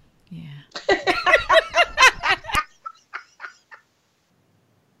do. Yeah.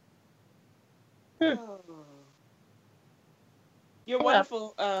 Oh. You're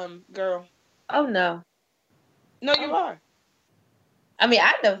wonderful, girl. Oh no. No, you are. I mean,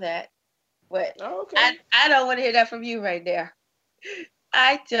 I know that. But okay. I don't want to hear that from you right there.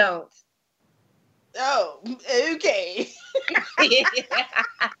 I don't. Oh, okay. Okay.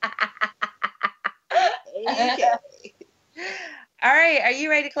 All right, are you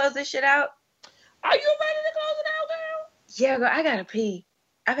ready to close this shit out? Are you ready to close it out, girl? Yeah, girl, I gotta pee.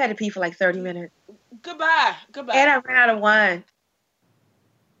 I've had to pee for like 30 minutes. Goodbye. And I ran out of wine.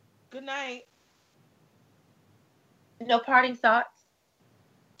 Good night. No parting thoughts?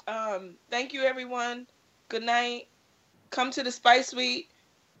 Thank you, everyone. Good night. Come to the Spice Suite.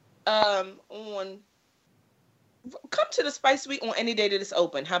 Come to the Spice Suite on any day that it's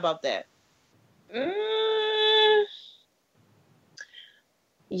open. How about that?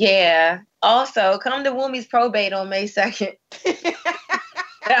 Yeah. Also, come to Woomy's probate on May 2nd.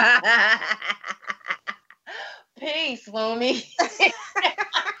 Peace, Woomy.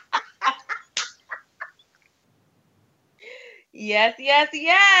 Yes.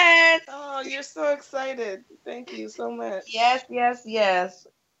 Oh, you're so excited. Thank you so much. Yes.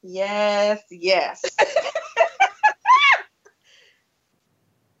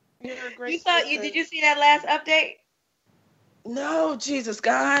 You're a great You saw sister. Did you see that last update? No, Jesus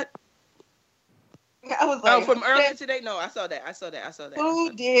God. I was like, from earlier today? No, I saw that.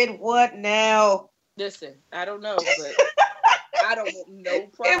 Who did what now? Listen, I don't know, but I don't want no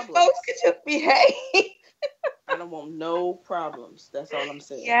If problems. folks could just behave. I don't want no problems. That's all I'm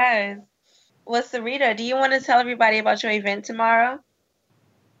saying. Yes. Well, Sarita, do you want to tell everybody about your event tomorrow?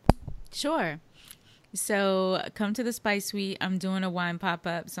 Sure. So come to the Spice Suite. I'm doing a wine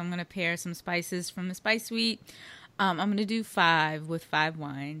pop-up, so I'm going to pair some spices from the Spice Suite. I'm going to do 5 with 5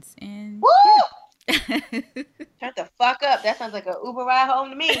 wines. And Woo! Shut the fuck up. That sounds like an Uber ride home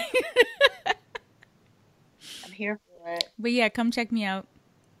to me. I'm here for it. But yeah, come check me out.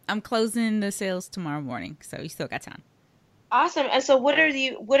 I'm closing the sales tomorrow morning, so you still got time. Awesome. And so what are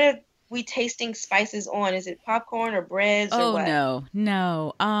we tasting spices on? Is it popcorn or breads or what?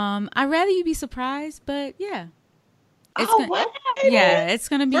 No. I'd rather you be surprised, but yeah. What? Yeah, it's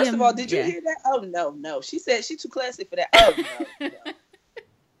gonna be. First of all, did you hear that? Oh no. She said she's too classy for that. Oh no.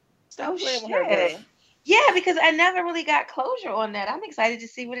 Stop playing with her, girl. Yeah, because I never really got closure on that. I'm excited to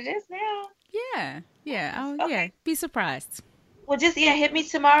see what it is now. Yeah. Okay. Yeah. Be surprised. Well, just hit me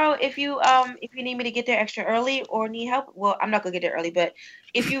tomorrow if you need me to get there extra early or need help. Well, I'm not gonna get there early, but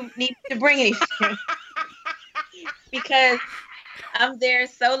if you need to bring anything, because I'm there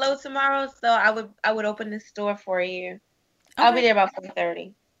solo tomorrow, so I would open the store for you. Okay. I'll be there about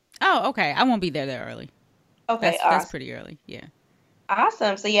 4:30. Oh, okay. I won't be there that early. Okay, that's pretty early. Yeah.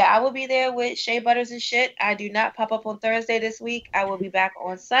 Awesome. So yeah, I will be there with Shea Butters and shit. I do not pop up on Thursday this week. I will be back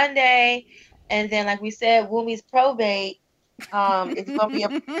on Sunday, and then like we said, Wumi's probate. It's gonna be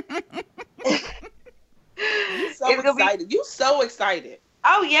You so excited.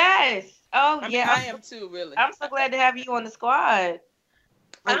 Oh yes. Oh yeah. I am too. Really. I'm so glad to have you on the squad.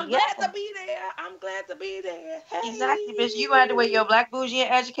 I'm glad to be there. Hey. Exactly, bitch. You gonna have to wear your black bougie and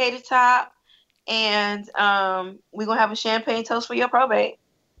educated top, and we're gonna have a champagne toast for your probate.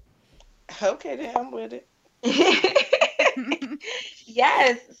 Okay, then I'm with it.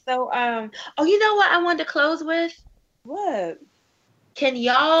 Yes. So you know what I wanted to close with? What? Can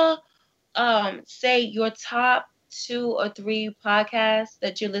y'all say your top 2 or 3 podcasts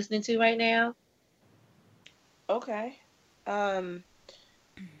that you're listening to right now? Okay.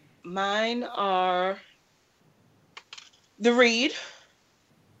 Mine are The Read.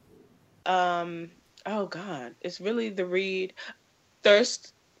 Oh God, it's really The Read,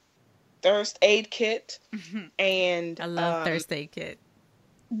 Thirst Aid Kit, and I love Thirst Aid Kit.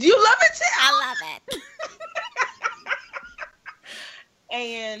 Do you love it too? I love it.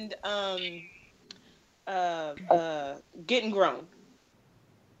 And Getting Grown.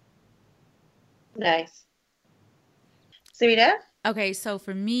 Nice. Sarita? Okay, so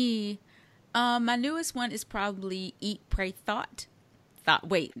for me, my newest one is probably Eat, Pray, Thought.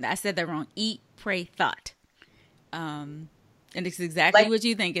 Wait, I said that wrong. Eat, Pray, Thought. And it's exactly what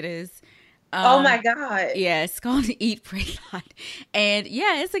you think it is. Oh my God. Yeah, it's called Eat, Pray, Thought. And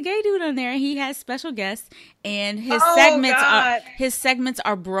yeah, it's a gay dude on there. He has special guests, and his segments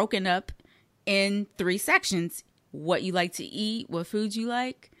are broken up in 3 sections. What you like to eat, what foods you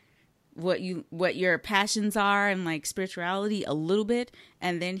like, what your passions are, and like spirituality a little bit,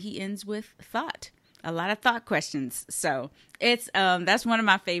 and then he ends with thought. A lot of thought questions. So it's that's one of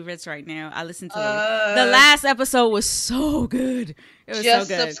my favorites right now. I listened to the last episode was so good. It was just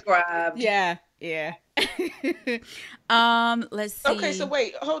so good. Subscribe. Yeah. Let's see. Okay, so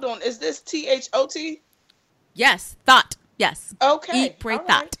wait, hold on. Is this THOT? Yes, thought. Yes. Okay. Eat, pray, all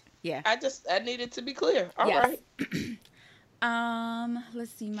thought. Right. Yeah. I needed to be clear. All yes. right.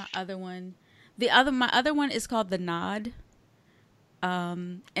 Let's see my other one. My other one is called The Nod.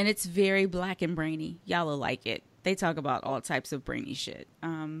 And it's very black and brainy. Y'all will like it. They talk about all types of brainy shit.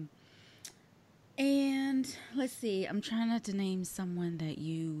 And let's see. I'm trying not to name someone that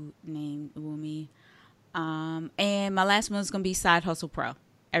you named, Wumi. And my last one is going to be Side Hustle Pro.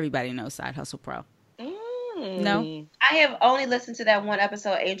 Everybody knows Side Hustle Pro. No? I have only listened to that one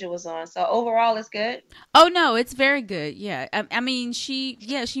episode Angel was on. So overall, it's good? Oh, no. It's very good. Yeah. I mean, she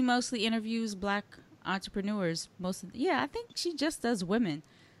mostly interviews black entrepreneurs. I think she just does women.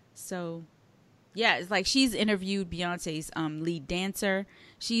 So, yeah, it's like she's interviewed Beyonce's lead dancer.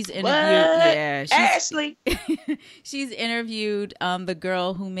 She's interviewed Ashley. She's interviewed the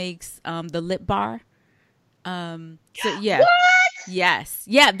girl who makes the lip bar. So yeah. What? Yes.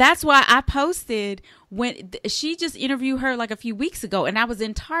 Yeah, that's why I posted when she just interviewed her like a few weeks ago, and I was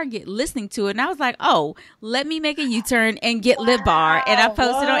in Target listening to it, and I was like, "Oh, let me make a U-turn and get lip bar." And I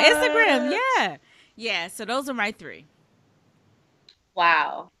posted on Instagram. Yeah. Yeah, so those are my 3.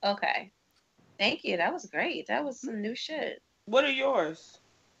 Wow. Okay. Thank you. That was great. That was some new shit. What are yours?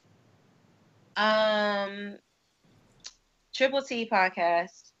 Triple T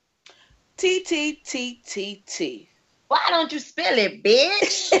podcast. TTTTT. Why don't you spell it,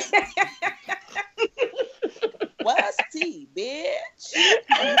 bitch? What's T, bitch?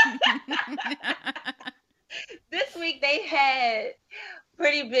 This week they had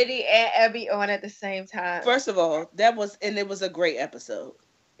Pretty Biddy and Abby on at the same time. First of all, it was a great episode.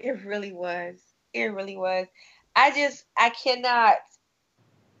 It really was. It really was. I cannot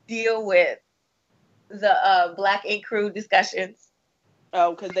deal with the Black Ink Crew discussions.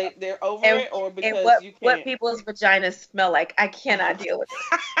 Oh, because they're over it, or because you can't? What people's vaginas smell like. I cannot deal with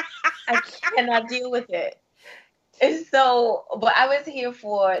it. I cannot deal with it. And so, but I was here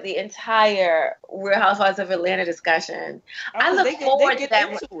for the entire Real Housewives of Atlanta discussion. I look forward to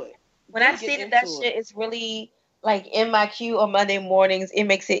that. When I see that shit is really like in my queue on Monday mornings, it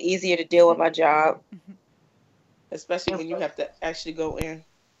makes it easier to deal with my job. Especially when you have to actually go in.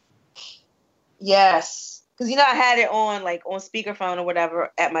 Yes. Because, I had it on, like, on speakerphone or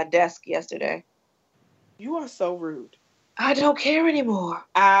whatever at my desk yesterday. You are so rude. I don't care anymore.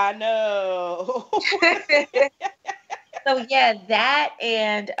 I know. So, yeah, that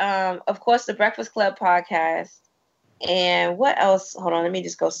and, of course, the Breakfast Club podcast. And what else? Hold on, let me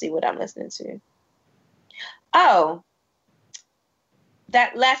just go see what I'm listening to. Oh,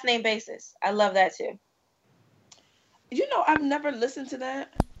 that Last Name Basis. I love that, too. I've never listened to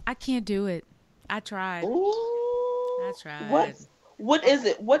that. I can't do it. I tried. Ooh. I tried. What is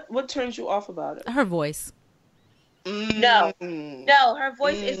it? What turns you off about it? Her voice. No, her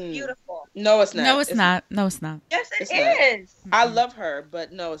voice is beautiful. No, it's not. No, it's not. No, it's not. Yes, it is. I love her,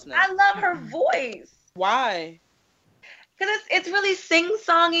 but no, it's not. I love her voice. Why? Because it's really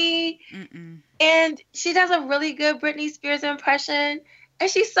sing-songy, and she does a really good Britney Spears impression, and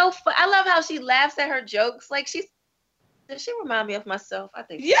she's so fun. I love how she laughs at her jokes. Like does she remind me of myself? I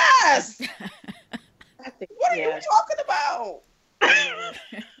think. Yes. What are you talking about?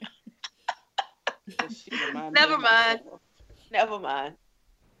 Never mind.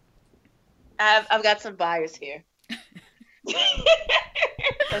 I've got some bias here.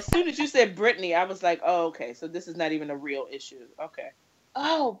 As soon as you said Britney, I was like, oh, okay, so this is not even a real issue. Okay.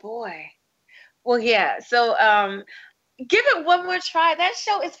 Oh boy. Well, yeah. So, give it one more try. That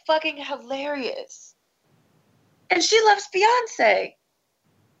show is fucking hilarious, and she loves Beyonce.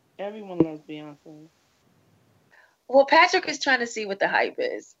 Everyone loves Beyonce. Well, Patrick is trying to see what the hype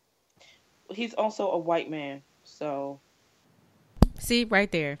is. He's also a white man, so. See,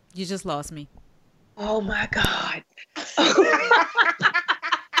 right there. You just lost me. Oh, my God.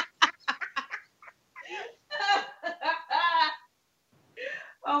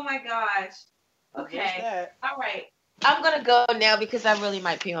 Oh, my gosh. Okay. All right. I'm going to go now because I really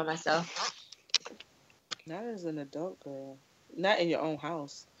might pee on myself. Not as an adult girl. Not in your own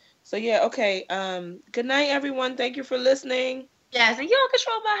house. So, yeah, okay. Good night, everyone. Thank you for listening. Yes, and you don't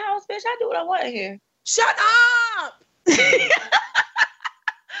control my house, bitch. I do what I want here. Shut up!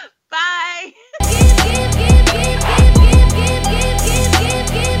 Bye.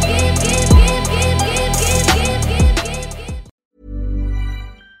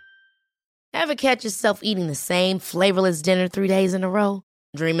 Ever catch yourself eating the same flavorless dinner 3 days in a row?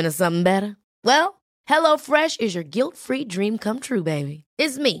 Dreaming of something better? Well, HelloFresh is your guilt-free dream come true, baby.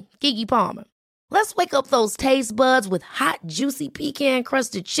 It's me, Keke Palmer. Let's wake up those taste buds with hot, juicy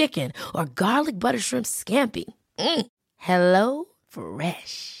pecan-crusted chicken or garlic butter shrimp scampi. Hello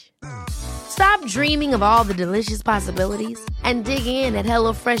Fresh. Stop dreaming of all the delicious possibilities and dig in at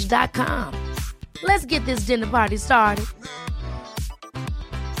HelloFresh.com. Let's get this dinner party started.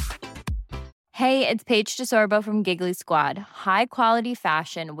 Hey, it's Paige DeSorbo from Giggly Squad. High quality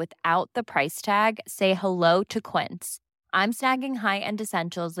fashion without the price tag. Say hello to Quince. I'm snagging high-end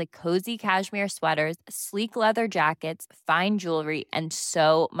essentials like cozy cashmere sweaters, sleek leather jackets, fine jewelry, and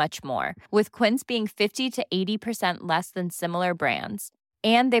so much more. With Quince being 50 to 80% less than similar brands.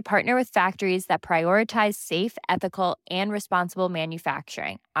 And they partner with factories that prioritize safe, ethical, and responsible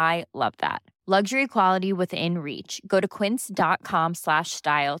manufacturing. I love that. Luxury quality within reach. Go to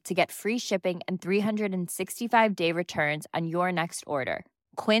quince.com/style to get free shipping and 365-day returns on your next order.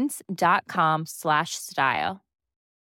 Quince.com/style.